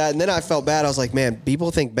 So I did that, and then I felt bad. I was like, man,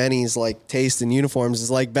 people think Benny's like taste in uniforms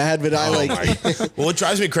is like bad, but I Oh like. my. Well, what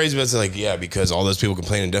drives me crazy about it's like, because all those people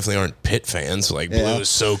complaining definitely aren't Pitt fans. Like, blue Yeah. is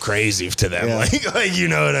so crazy to them. Yeah. Like, you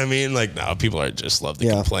know what I mean? Like, no, people are just love to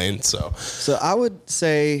Yeah. complain. So, So I would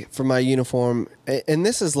say for my uniform, and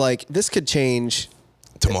this is like this could change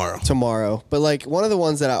tomorrow, but like one of the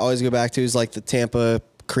ones that I always go back to is like the Tampa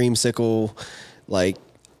creamsicle, like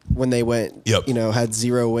when they went, Yep. had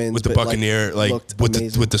 0 wins with the but, Buccaneer, like looked with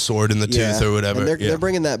amazing. the sword in the tooth or whatever. And they're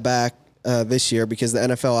bringing that back this year because the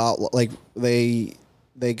NFL out like they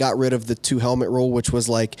got rid of the 2 helmet rule, which was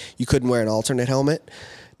like you couldn't wear an alternate helmet.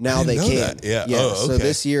 Now they know can. that. Yeah. Yeah. Oh, So okay.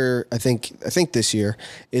 this year, I think this year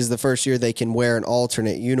is the first year they can wear an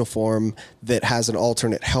alternate uniform that has an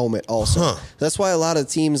alternate helmet also. Huh. That's why a lot of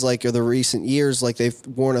teams, like the recent years, like they've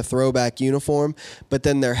worn a throwback uniform, but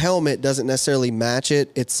then their helmet doesn't necessarily match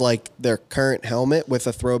it. It's like their current helmet with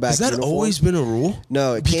a throwback Has that uniform. always been a rule?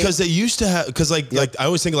 No, it can't. because they used to have. Because like I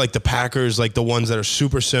always think of like the Packers, like the ones that are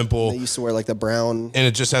super simple, They used to wear like the brown. and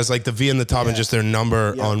it just has like the V in the top and just their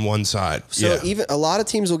number Yeah. on one side. So even a lot of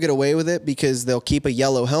teams will get away with it because they'll keep a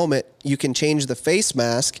yellow helmet. You can change the face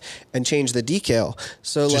mask and change the decal.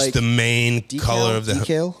 So just like the main color of the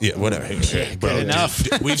decal? Yeah, whatever. Bro, enough.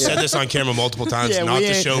 dude, we've said this on camera multiple times. Yeah, not we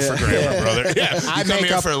the ain't- show for grammar, brother. Yeah, you I come make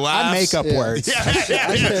here up, for laughs. I make up words.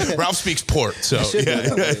 Yeah. Ralph speaks port, so yeah.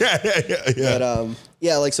 But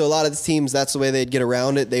yeah, like so a lot of the teams, that's the way they'd get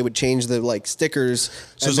around it. They would change the like stickers.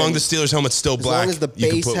 So as long as the Steelers helmet's still as black, long as the you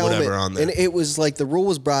can base put helmet, whatever on there. and it was like the rule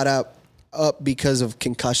was brought up because of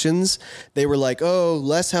concussions. They were like, oh,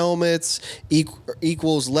 less helmets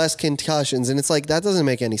equals less concussions, and it's like that doesn't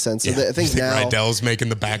make any sense. So I think now Rydell's making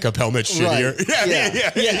the backup helmet shittier.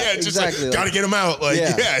 Right. Yeah. Just exactly. like, gotta get him out. Like,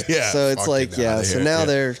 yeah. So it's Fucking like, outta so here. now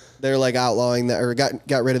they're like outlawing that, or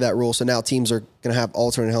got rid of that rule. So now teams are gonna have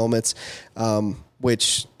alternate helmets,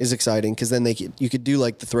 which is exciting because then you could do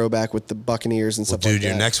like the throwback with the Buccaneers and stuff Dude, like that.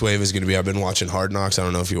 your next wave is going to be, I've been watching Hard Knocks. I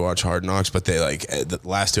don't know if you watch Hard Knocks, but they like, the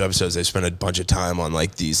last 2 episodes, they spent a bunch of time on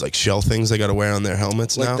like these like shell things they got to wear on their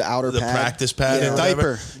helmets Like now. the outer pad? practice pad. Yeah. or whatever.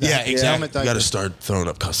 Diaper. Yeah, The exactly. helmet You diaper. got to start throwing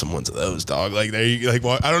up custom ones of those, dog. Like, like,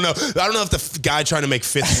 well, I don't know if the guy trying to make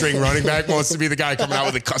 5th string running back wants to be the guy coming out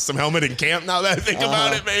with a custom helmet in camp now that I think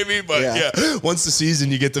about it, maybe. But yeah, once the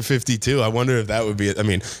season you get to 52, I wonder if that would be it. I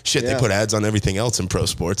mean, shit, they Yeah. put ads on everything else in pro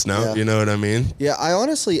sports now. Yeah. You know what I mean? Yeah, I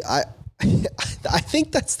honestly, I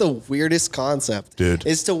think that's the weirdest concept, Dude.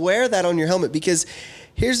 is to wear that on your helmet. Because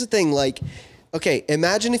here's the thing, like, okay,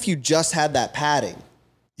 imagine if you just had that padding.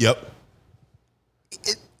 Yep.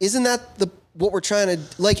 Isn't that what we're trying to,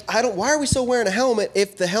 like, why are we still wearing a helmet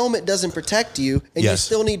if the helmet doesn't protect you and you Yes.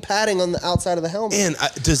 still need padding on the outside of the helmet? And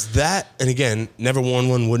does that, and again, never worn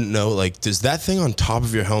one, wouldn't know, like, does that thing on top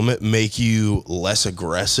of your helmet make you less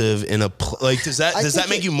aggressive in a, like, does that think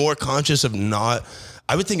make you more conscious of not,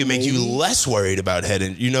 I would think it make you Maybe. less worried about head,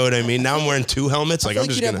 and you know what I mean? Now I'm wearing 2 helmets, I like, feel I'm like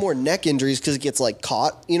just you'd gonna. have more neck injuries because it gets, like,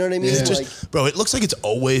 caught. You know what I mean? It's Like, just, bro, it looks like it's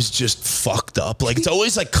always just fucked up. Like, it's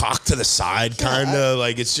always like cocked to the side, kind of.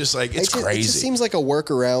 Like, it's just like, it's crazy. It just seems like a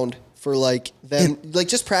workaround for like them, like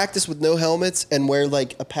just practice with no helmets and wear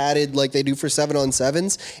like a padded, like they do for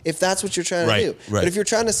 7-on-7s, if that's what you're trying to do. Right. But if you're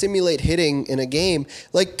trying to simulate hitting in a game,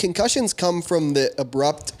 like concussions come from the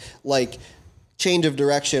abrupt, like change of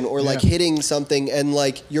direction or like hitting something and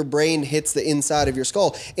like your brain hits the inside of your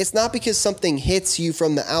skull. It's not because something hits you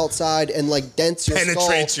from the outside and like dents your skull.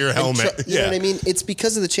 Penetrates your and helmet. you know what I mean? It's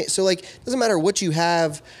because of the change. So like, it doesn't matter what you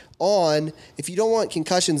have on. If you don't want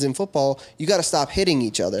concussions in football, you got to stop hitting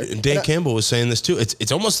each other. And Dan Campbell was saying this too.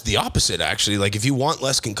 It's almost the opposite, actually. Like, if you want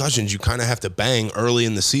less concussions, you kind of have to bang early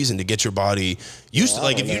in the season to get your body used to.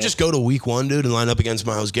 Like, if you just go to week 1, dude, and line up against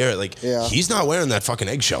Myles Garrett, like, he's not wearing that fucking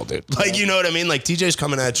eggshell, dude. Like, you know what I mean? Like, TJ's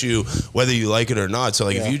coming at you whether you like it or not. So,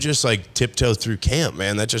 like, if you just like tiptoe through camp,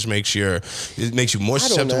 man, that just makes you more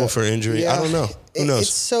susceptible for injury. I don't know. Who knows?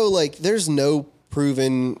 It's so like there's no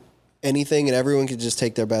proven anything, and everyone could just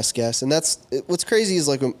take their best guess. And that's what's crazy is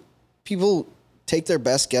like when people take their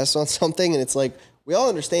best guess on something, and it's like we all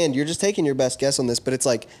understand you're just taking your best guess on this, but it's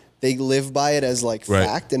like they live by it as like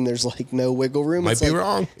fact, and there's like no wiggle room. Might it's be like,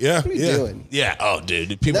 wrong. Yeah. What are you doing? Yeah. Oh,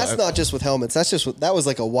 dude. People. That's not just with helmets. That's just that was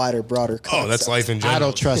like a wider, broader concept. Oh, that's life in general. I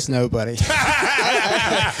don't trust nobody.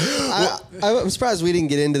 I'm surprised we didn't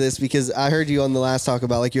get into this because I heard you on the last talk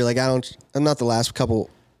about like you're like I'm not the last couple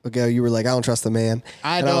ago you were like I don't trust the man.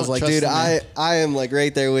 I was like, trust dude, the man. I am like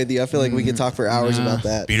right there with you. I feel like we could talk for hours about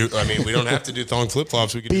that. Peter, I mean, we don't have to do thong flip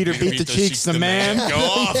flops. We can Peter do beat the cheeks, the man. Go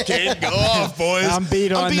off, kid. Go off, boys. I'm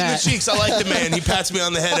beating the cheeks. I like the man. He pats me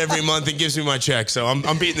on the head every month and gives me my check. So I'm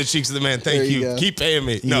beating the cheeks of the man. Thank There you you. go. Keep paying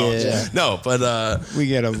me. No, Yeah. no, but We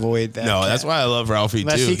gotta avoid that. no, that's why I love Ralphie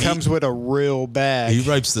Unless too. he comes with a real bag. He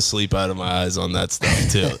wipes the sleep out of my eyes on that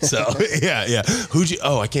stuff too. So yeah. Who'd you?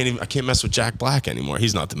 Oh, I can't mess with Jack Black anymore.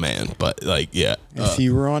 He's not the man. But like, yeah. If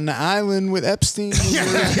you were on the island with Epstein,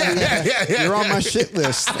 you're on my shit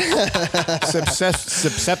list.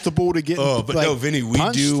 Susceptible to getting. Oh, but like, no, Vinny, we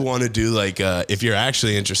punched. do want to do like, if you're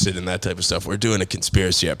actually interested in that type of stuff, we're doing a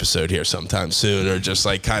conspiracy episode here sometime soon, or just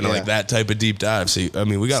like kind of like that type of deep dive. So, I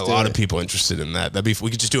mean, we got a lot of people interested in that. We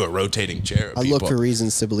could just do a rotating chair. Of I people. look for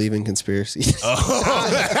reasons to believe in conspiracies.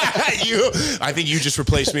 I think you just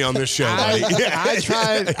replaced me on this show, buddy.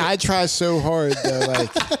 I tried so hard though. Like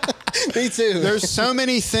Me too. There's so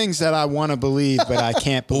many things that I want to believe, but I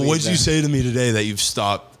can't believe. Well, what'd you them. say to me today that you've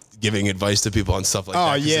stopped giving advice to people on stuff like that?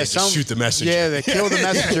 Oh 'Cause yeah, they just shoot the messenger. Yeah, the kill the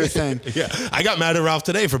messenger thing. Yeah, I got mad at Ralph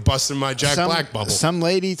today for busting my Jack Black bubble. Some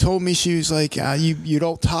lady told me, she was like, you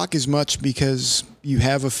don't talk as much because you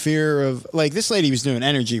have a fear of, like, this lady was doing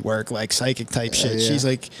energy work, like psychic type shit. Yeah. She's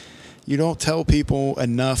like, you don't tell people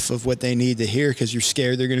enough of what they need to hear because you're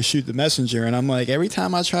scared they're going to shoot the messenger. And I'm like, every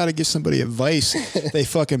time I try to give somebody advice, they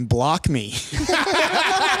fucking block me.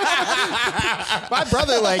 My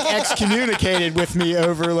brother like excommunicated with me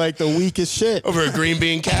over like the weakest shit. Over a green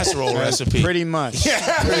bean casserole recipe. Pretty much.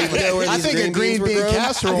 I I think a green bean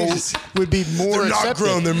casserole would be more They're not accepted.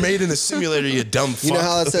 grown. They're made in a simulator, you dumb fuck. You know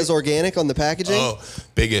how it says organic on the packaging? Oh,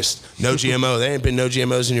 biggest. No GMO. There ain't been no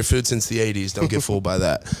GMOs in your food since the 80s. Don't get fooled by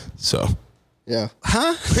that. So. Yeah.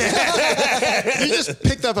 You just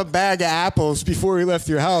picked up a bag of apples before you left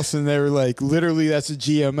your house, and they were like, literally, that's a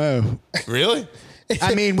GMO. Really?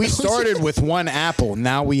 I mean, we started with one apple.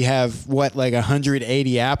 Now we have, what, like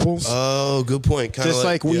 180 apples? Oh, good point. Kinda Just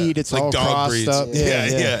like weed, yeah. it's like all dog crossed breeds. up.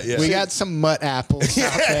 Yeah. We got some mutt apples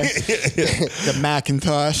out there. The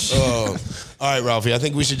Macintosh. Oh. All right, Ralphie, I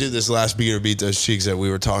think we should do this last beat or beat those cheeks that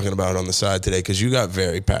we were talking about on the side today because you got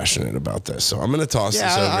very passionate about this. So I'm going to toss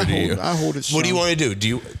this over to you. I hold it strong. What do you want to do? Do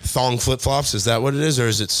you thong flip-flops? Is that what it is? Or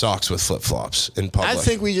is it socks with flip-flops in public? I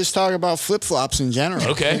think we just talk about flip-flops in general.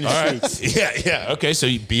 Okay, in the all right. streets. Yeah. Okay, so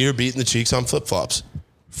you beat or beating the cheeks on flip-flops.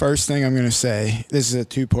 First thing I'm going to say, this is a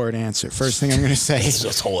two-part answer. First thing I'm going to say.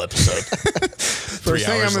 This whole episode. First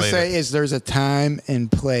thing I'm going to say is there's a time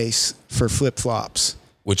and place for flip-flops.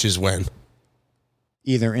 Which is when?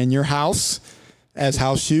 Either in your house as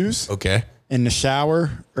house shoes, Okay. in the shower,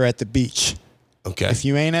 or at the beach. Okay. If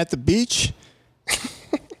you ain't at the beach,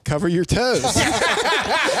 cover your toes.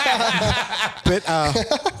 But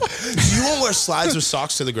You won't wear slides or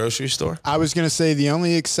socks to the grocery store? I was going to say the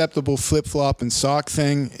only acceptable flip-flop and sock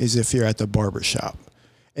thing is if you're at the barber shop.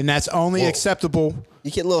 And that's only acceptable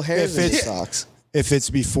You get little hairs If in your it's- socks. if it's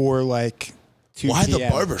before like 2 Why p.m. the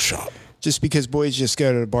barber shop? Just because boys just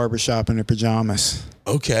go to the barber shop in their pajamas.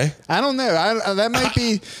 Okay. I don't know. That might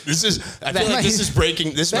be... This is. I feel That like this might- is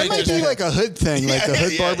breaking. This That might just be like a hood thing, like the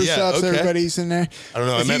hood barber shops. okay. Everybody's in there. I don't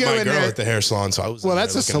know. I If you met go my in girl there- at the hair salon, so I was. Well, in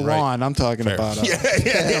that's there a looking salon. Right. I'm talking Fair. about.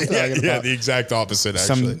 Yeah. The exact opposite.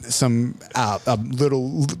 Actually, Some a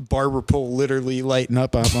little barber pole literally lighting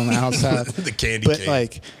up on the outside. The candy but cane.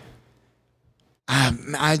 like.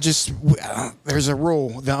 I just there's a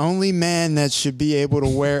rule. The only man that should be able to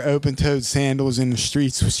wear open-toed sandals in the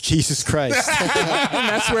streets was Jesus Christ, and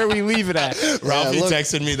that's where we leave it at. Ralphie look-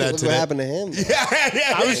 texted me that Look today. what happened to him.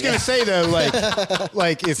 I was gonna say though,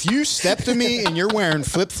 like if you step to me and you're wearing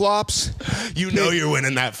flip-flops, You know you're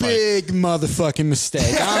winning that fight. big motherfucking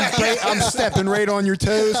mistake. I'm stepping right on your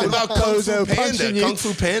toes What and about Kung Fu bozo Panda? punching you. Kung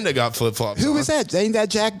Fu Panda got flip flops. Who was that? Ain't that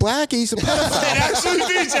Jack Black? He's a pedophile. It actually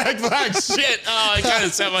be Jack Black. Shit. Oh, I kind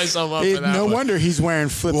of set myself up for that. No one. wonder he's wearing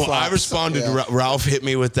flip-flops. Well, I responded. Ralph hit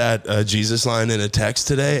me with that Jesus line in a text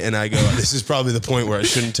today, and I go, "This is probably the point where I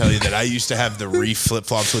shouldn't tell you that I used to have the reef flip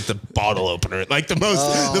flops with the bottle opener, like the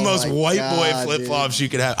most my white God, boy flip flops you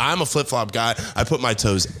could have." I'm a flip flop guy. I put my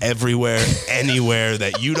toes everywhere, anywhere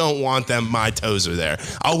that you don't want them. My toes are there.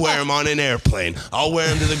 I'll wear them on an airplane. I'll wear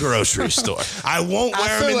them to the grocery store. I won't wear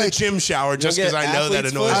them feel in the like- gym shower just get because I know that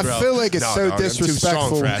athlete's annoys foot? I Ralph. feel like it's No, so dog, I'm too strong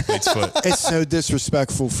disrespectful. for athlete's foot. It's so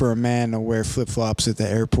disrespectful for a man to wear flip-flops at the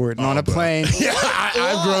airport and on a bro. plane. Yeah,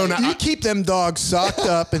 I've grown. You keep them dogs socked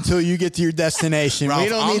up until you get to your destination. Ralph, we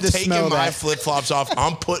don't I'm need to taking smell my that. flip flops off.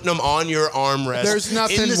 I'm putting them on your armrest. There's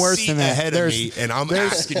nothing in the worse seat than that. ahead of me, and I'm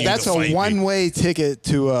asking you That's to fight a me. one-way ticket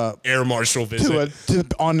to a Air Marshal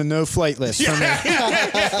visit. on the no-flight list for me.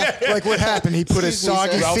 Like what happened? He put his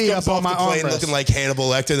soggy Ralph feet comes up on off my the plane armrest. looking like Hannibal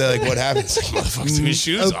Lecter. They're like, "What happened?" It's like, "Motherfucker took his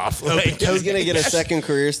shoes off." Like, He's gonna get a second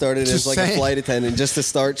career started Just as like saying. a flight attendant just to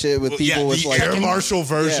start shit with people yeah, with the like Air Marshal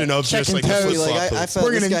version Yeah. of just Checking like a toes. flip Be like, flop. I felt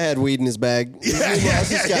We're this gonna- guy had weed in his bag.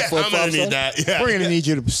 I'm gonna need that. Yeah. We're gonna need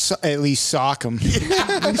you to at least sock him.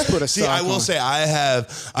 At least put a See, sock I will on. say I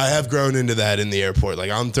have grown into that in the airport.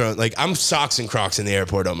 Like I'm socks and Crocs in the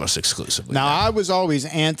airport almost exclusively. Now, I was always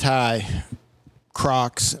anti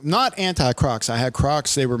Crocs, not anti Crocs. I had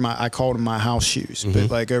Crocs. I called them my house shoes. Mm-hmm.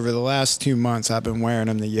 But like over the last 2 months, I've been wearing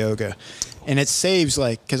them to yoga, and it saves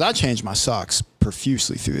because I change my socks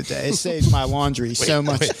profusely through the day. It saves my laundry so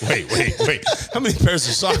much. Wait. How many pairs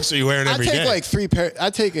of socks are you wearing every day? I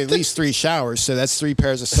take at least 3 showers, so that's 3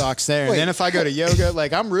 pairs of socks there. And then if I go to yoga,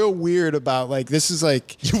 like I'm real weird about like this is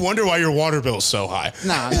like. You wonder why your water bill's so high.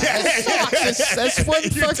 Nah, that's what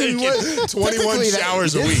fucking 21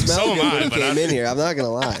 showers a week. So am I. But came in here. I'm not gonna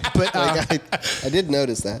lie. But like, I did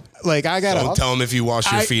notice that. Like I got Don't tell him if you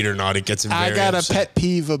wash your feet or not. It gets him very I got upset. a pet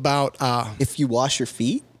peeve about If you wash your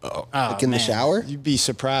feet, like in the shower, you'd be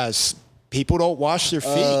surprised. People don't wash their feet.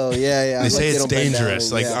 Oh yeah. They say it's don't bend down dangerous.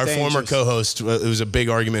 and- Like yeah. our former Dangerous. co-host, it was a big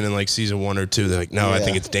argument in like season 1 or 2. They're like, no, I Yeah.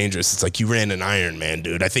 think it's dangerous. It's like you ran an Iron Man,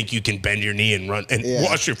 dude. I think you can bend your knee and run and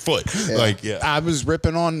wash your foot. Like, I was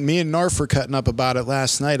ripping on me and Narf were cutting up about it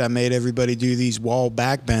last night. I made everybody do these wall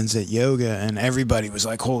back bends at yoga, and everybody was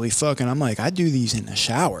like, "Holy fuck!" And I'm like, "I do these in the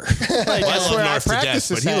shower." Like, I that's love where I Narf to practice death,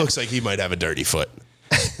 but this he at. looks like he might have a dirty foot.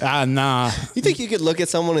 Nah. You think you could look at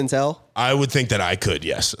someone and tell? I would think that I could,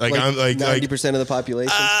 yes. Like I'm like 90% of the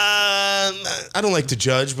population. I don't like to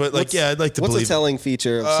judge, but like I'd like to What's believe. a telling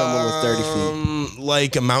feature of someone with dirty feet?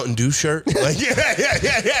 Like a Mountain Dew shirt, like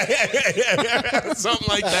something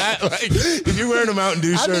like that. Like if you're wearing a Mountain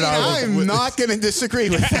Dew shirt, I'm not going to disagree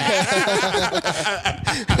with that.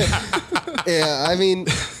 Yeah, I mean,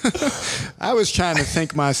 I was trying to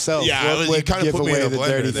think myself. Yeah, what you would kind of give put me in away a the blender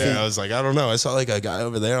dirty there. feet? I was like, I don't know. I saw like a guy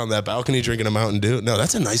over there on that balcony drinking a Mountain Dew. No,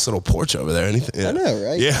 that's a nice little porch over there. Anything? Yeah. I know,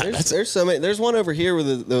 right? Yeah, there's so many. There's one over here where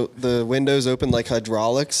the windows open like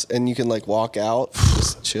hydraulics, and you can like walk out,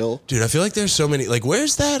 just chill. dude. I feel like there's so many. Like,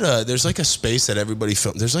 where's that? There's like a space that everybody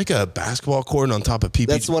films. There's like a basketball court on top of PP.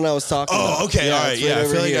 That's the one I was talking about. Oh, okay, all right, it's yeah. I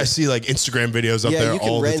over feel like here. I see like Instagram videos up Yeah, there you can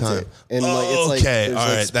all the rent time. it, and, like, it's like- okay, there's, all like,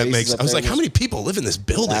 right, that spaces makes. up I was there like, how and many people live in this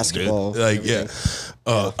building, Basketball, dude? Like, yeah. everything.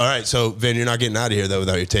 All right, so Vin, you're not getting out of here though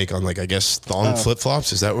without your take on like I guess thong flip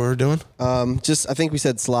flops. Is that what we're doing? Just I think we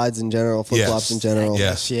said slides in general, flip flops in general.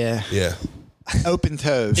 Yes. Yeah. Yeah. Open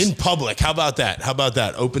toes. In public. How about that? How about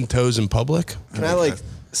that? Open toes in public? Can I like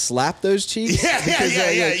slap those cheeks? Because,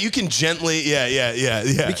 like, You can gently. Yeah.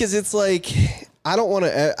 Because it's like I don't want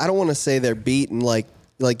to say they're beaten like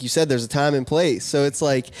you said. There's a time and place, so it's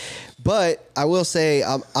like. But I will say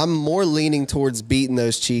I'm more leaning towards beating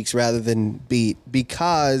those cheeks rather than beat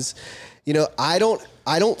because, I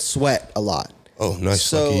don't sweat a lot. Oh, nice.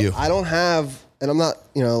 So Lucky you. I don't have, and I'm not,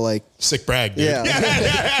 like. Sick brag, dude.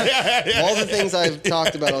 Yeah. All the things I've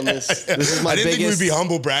talked about on this. This is my I didn't think biggest we'd be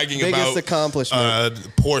humble bragging biggest about accomplishment.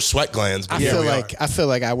 poor sweat glands. But I yeah, feel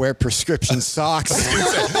like I wear prescription socks.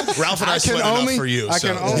 Ralph and I sweat enough for you. I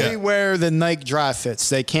can only wear the Nike dry fits.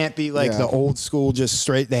 They can't be like Yeah. the old school, just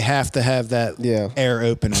straight. They have to have that air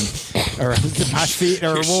opening, or my feet, or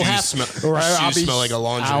Your we'll shoes have, smell- or your I'll shoes smell like a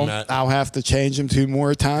laundromat. I'll have to change them 2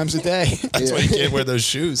 more times a day. That's why you can't wear those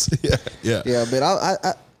shoes. Yeah. Yeah, but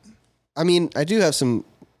I mean, I do have some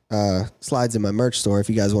slides in my merch store if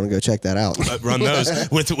you guys want to go check that out. Run those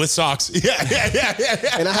with socks. Yeah.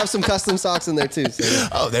 And I have some custom socks in there too. So.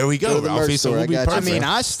 Oh, there we go. Go to the merch Ralphie, so store. we'll I be got you. I perfect. mean,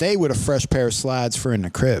 I stay with a fresh pair of slides for in the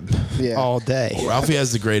crib all day. Ralphie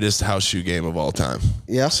has the greatest house shoe game of all time.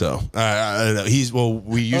 Yeah. So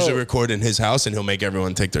we usually record in his house, and he'll make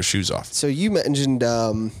everyone take their shoes off. So you mentioned,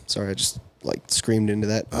 sorry, I just like screamed into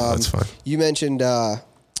that. That's fine. You mentioned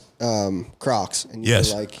Crocs, and you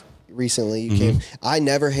Yes. were like recently you came. I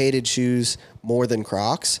never hated shoes more than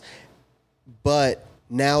Crocs, but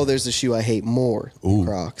now there's a shoe I hate more than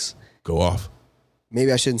Crocs. Go off.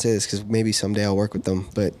 Maybe I shouldn't say this because maybe someday I'll work with them,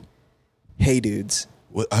 but Hey Dudes.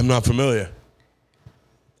 I'm not familiar.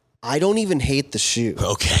 I don't even hate the shoe.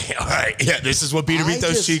 Okay, all right. Yeah, this is what Beat or Beat I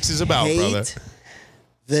Those just Cheeks is about, hate brother.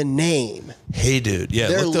 The name. Hey, dude. Yeah,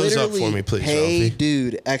 They're look those up literally, for me, please, Hey Ralphie.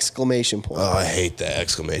 Dude! Exclamation point. Oh, I hate that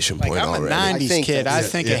exclamation point I'm a already. 90s think kid. I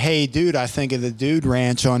that's- think of Hey Dude. I think of the Dude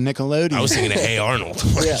Ranch on Nickelodeon. I was thinking of Hey Arnold.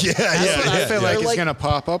 Yeah. That's what I feel like They're it's like- going to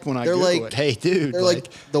pop up when I they're Google like- it. Hey Dude. They're like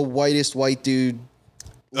the whitest white dude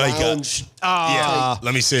Like, lounge. yeah.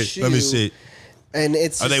 Let me see. shoe. Let me see. And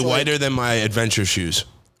it's Are they just like- whiter than my adventure shoes,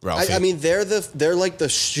 Ralphie? I mean, they're like the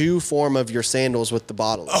shoe form of your sandals with the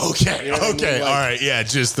bottle. Okay. You know what I mean? Okay. Like- All right. Yeah.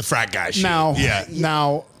 Just the frat guy shit. Now, Yeah.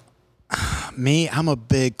 me, I'm a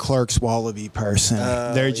big Clerks Wallaby person.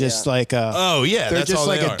 They're just like a. Oh yeah. They're That's just all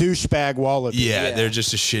like they a are. douchebag wallaby. Yeah, they're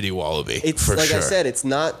just a shitty wallaby. It's for like sure. I said, it's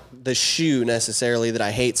not the shoe necessarily that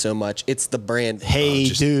I hate so much. It's the brand. Hey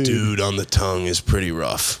Just Dude. dude on the tongue is pretty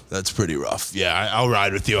rough. That's pretty rough. Yeah, I'll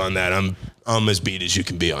ride with you on that. I'm I'm as beat as you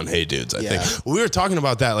can be on Hey Dudes. I Yeah. think we were talking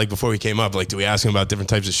about that like before we came up. Like, do we ask him about different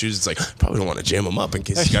types of shoes? It's like probably don't want to jam him up in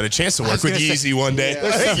case he's got a chance to work with Yeezy one day.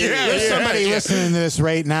 There's somebody listening to this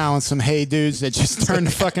right now and some Hey Dudes that just turned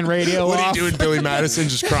the fucking radio What off. do you do with Billy Madison?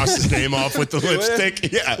 Just cross his name off with the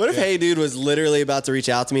lipstick? Yeah. What if Hey Dude was literally about to reach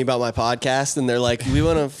out to me about my podcast and they're like, we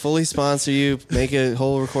want to fully sponsor you, make a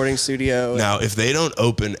whole recording studio. Now, if they don't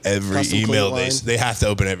open every Custom email, clean line. they have to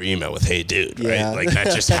open every email with "Hey, dude," right? Yeah. Like that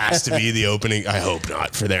just has to be the opening. I hope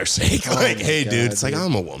not, for their sake. Like, "Hey, God, dude," it's like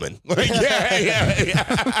I'm a woman. Like, yeah.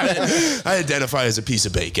 I identify as a piece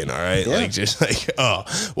of bacon. All right, Yeah. like just like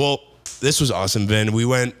well, this was awesome, Vin. We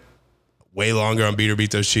went way longer on Beat or Beat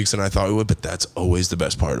Those Cheeks than I thought we would, but that's always the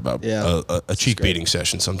best part about a cheek beating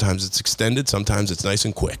session. Sometimes it's extended, sometimes it's nice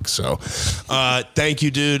and quick. So thank you,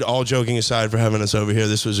 dude. All joking aside for having us over here.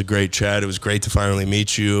 This was a great chat. It was great to finally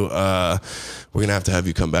meet you. We're going to have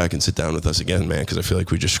you come back and sit down with us again, man, because I feel like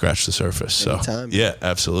we just scratched the surface. So, Anytime. yeah,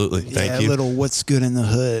 absolutely. Thank you. A little what's good in the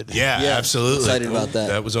hood. Yeah, absolutely. Excited about that.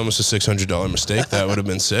 That was almost a $600 mistake. That would have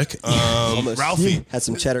been sick. Almost. Ralphie. Had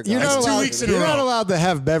some cheddar. You're not glass. allowed, weeks in a you're not row. allowed to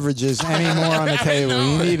have beverages anymore on the table.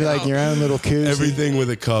 You need like your own little koozie. Everything with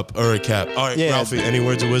a cup or a cap. All right, Yeah. Ralphie, any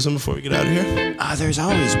words of wisdom before we get out of here? There's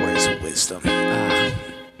always words of wisdom.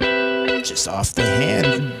 Just off the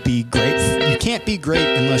hand, be grateful. You can't be great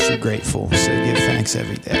unless you're grateful. So give thanks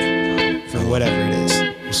every day for whatever it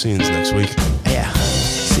is. We'll see you next week. Yeah.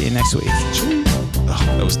 See you next week. Oh,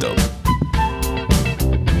 that was dope.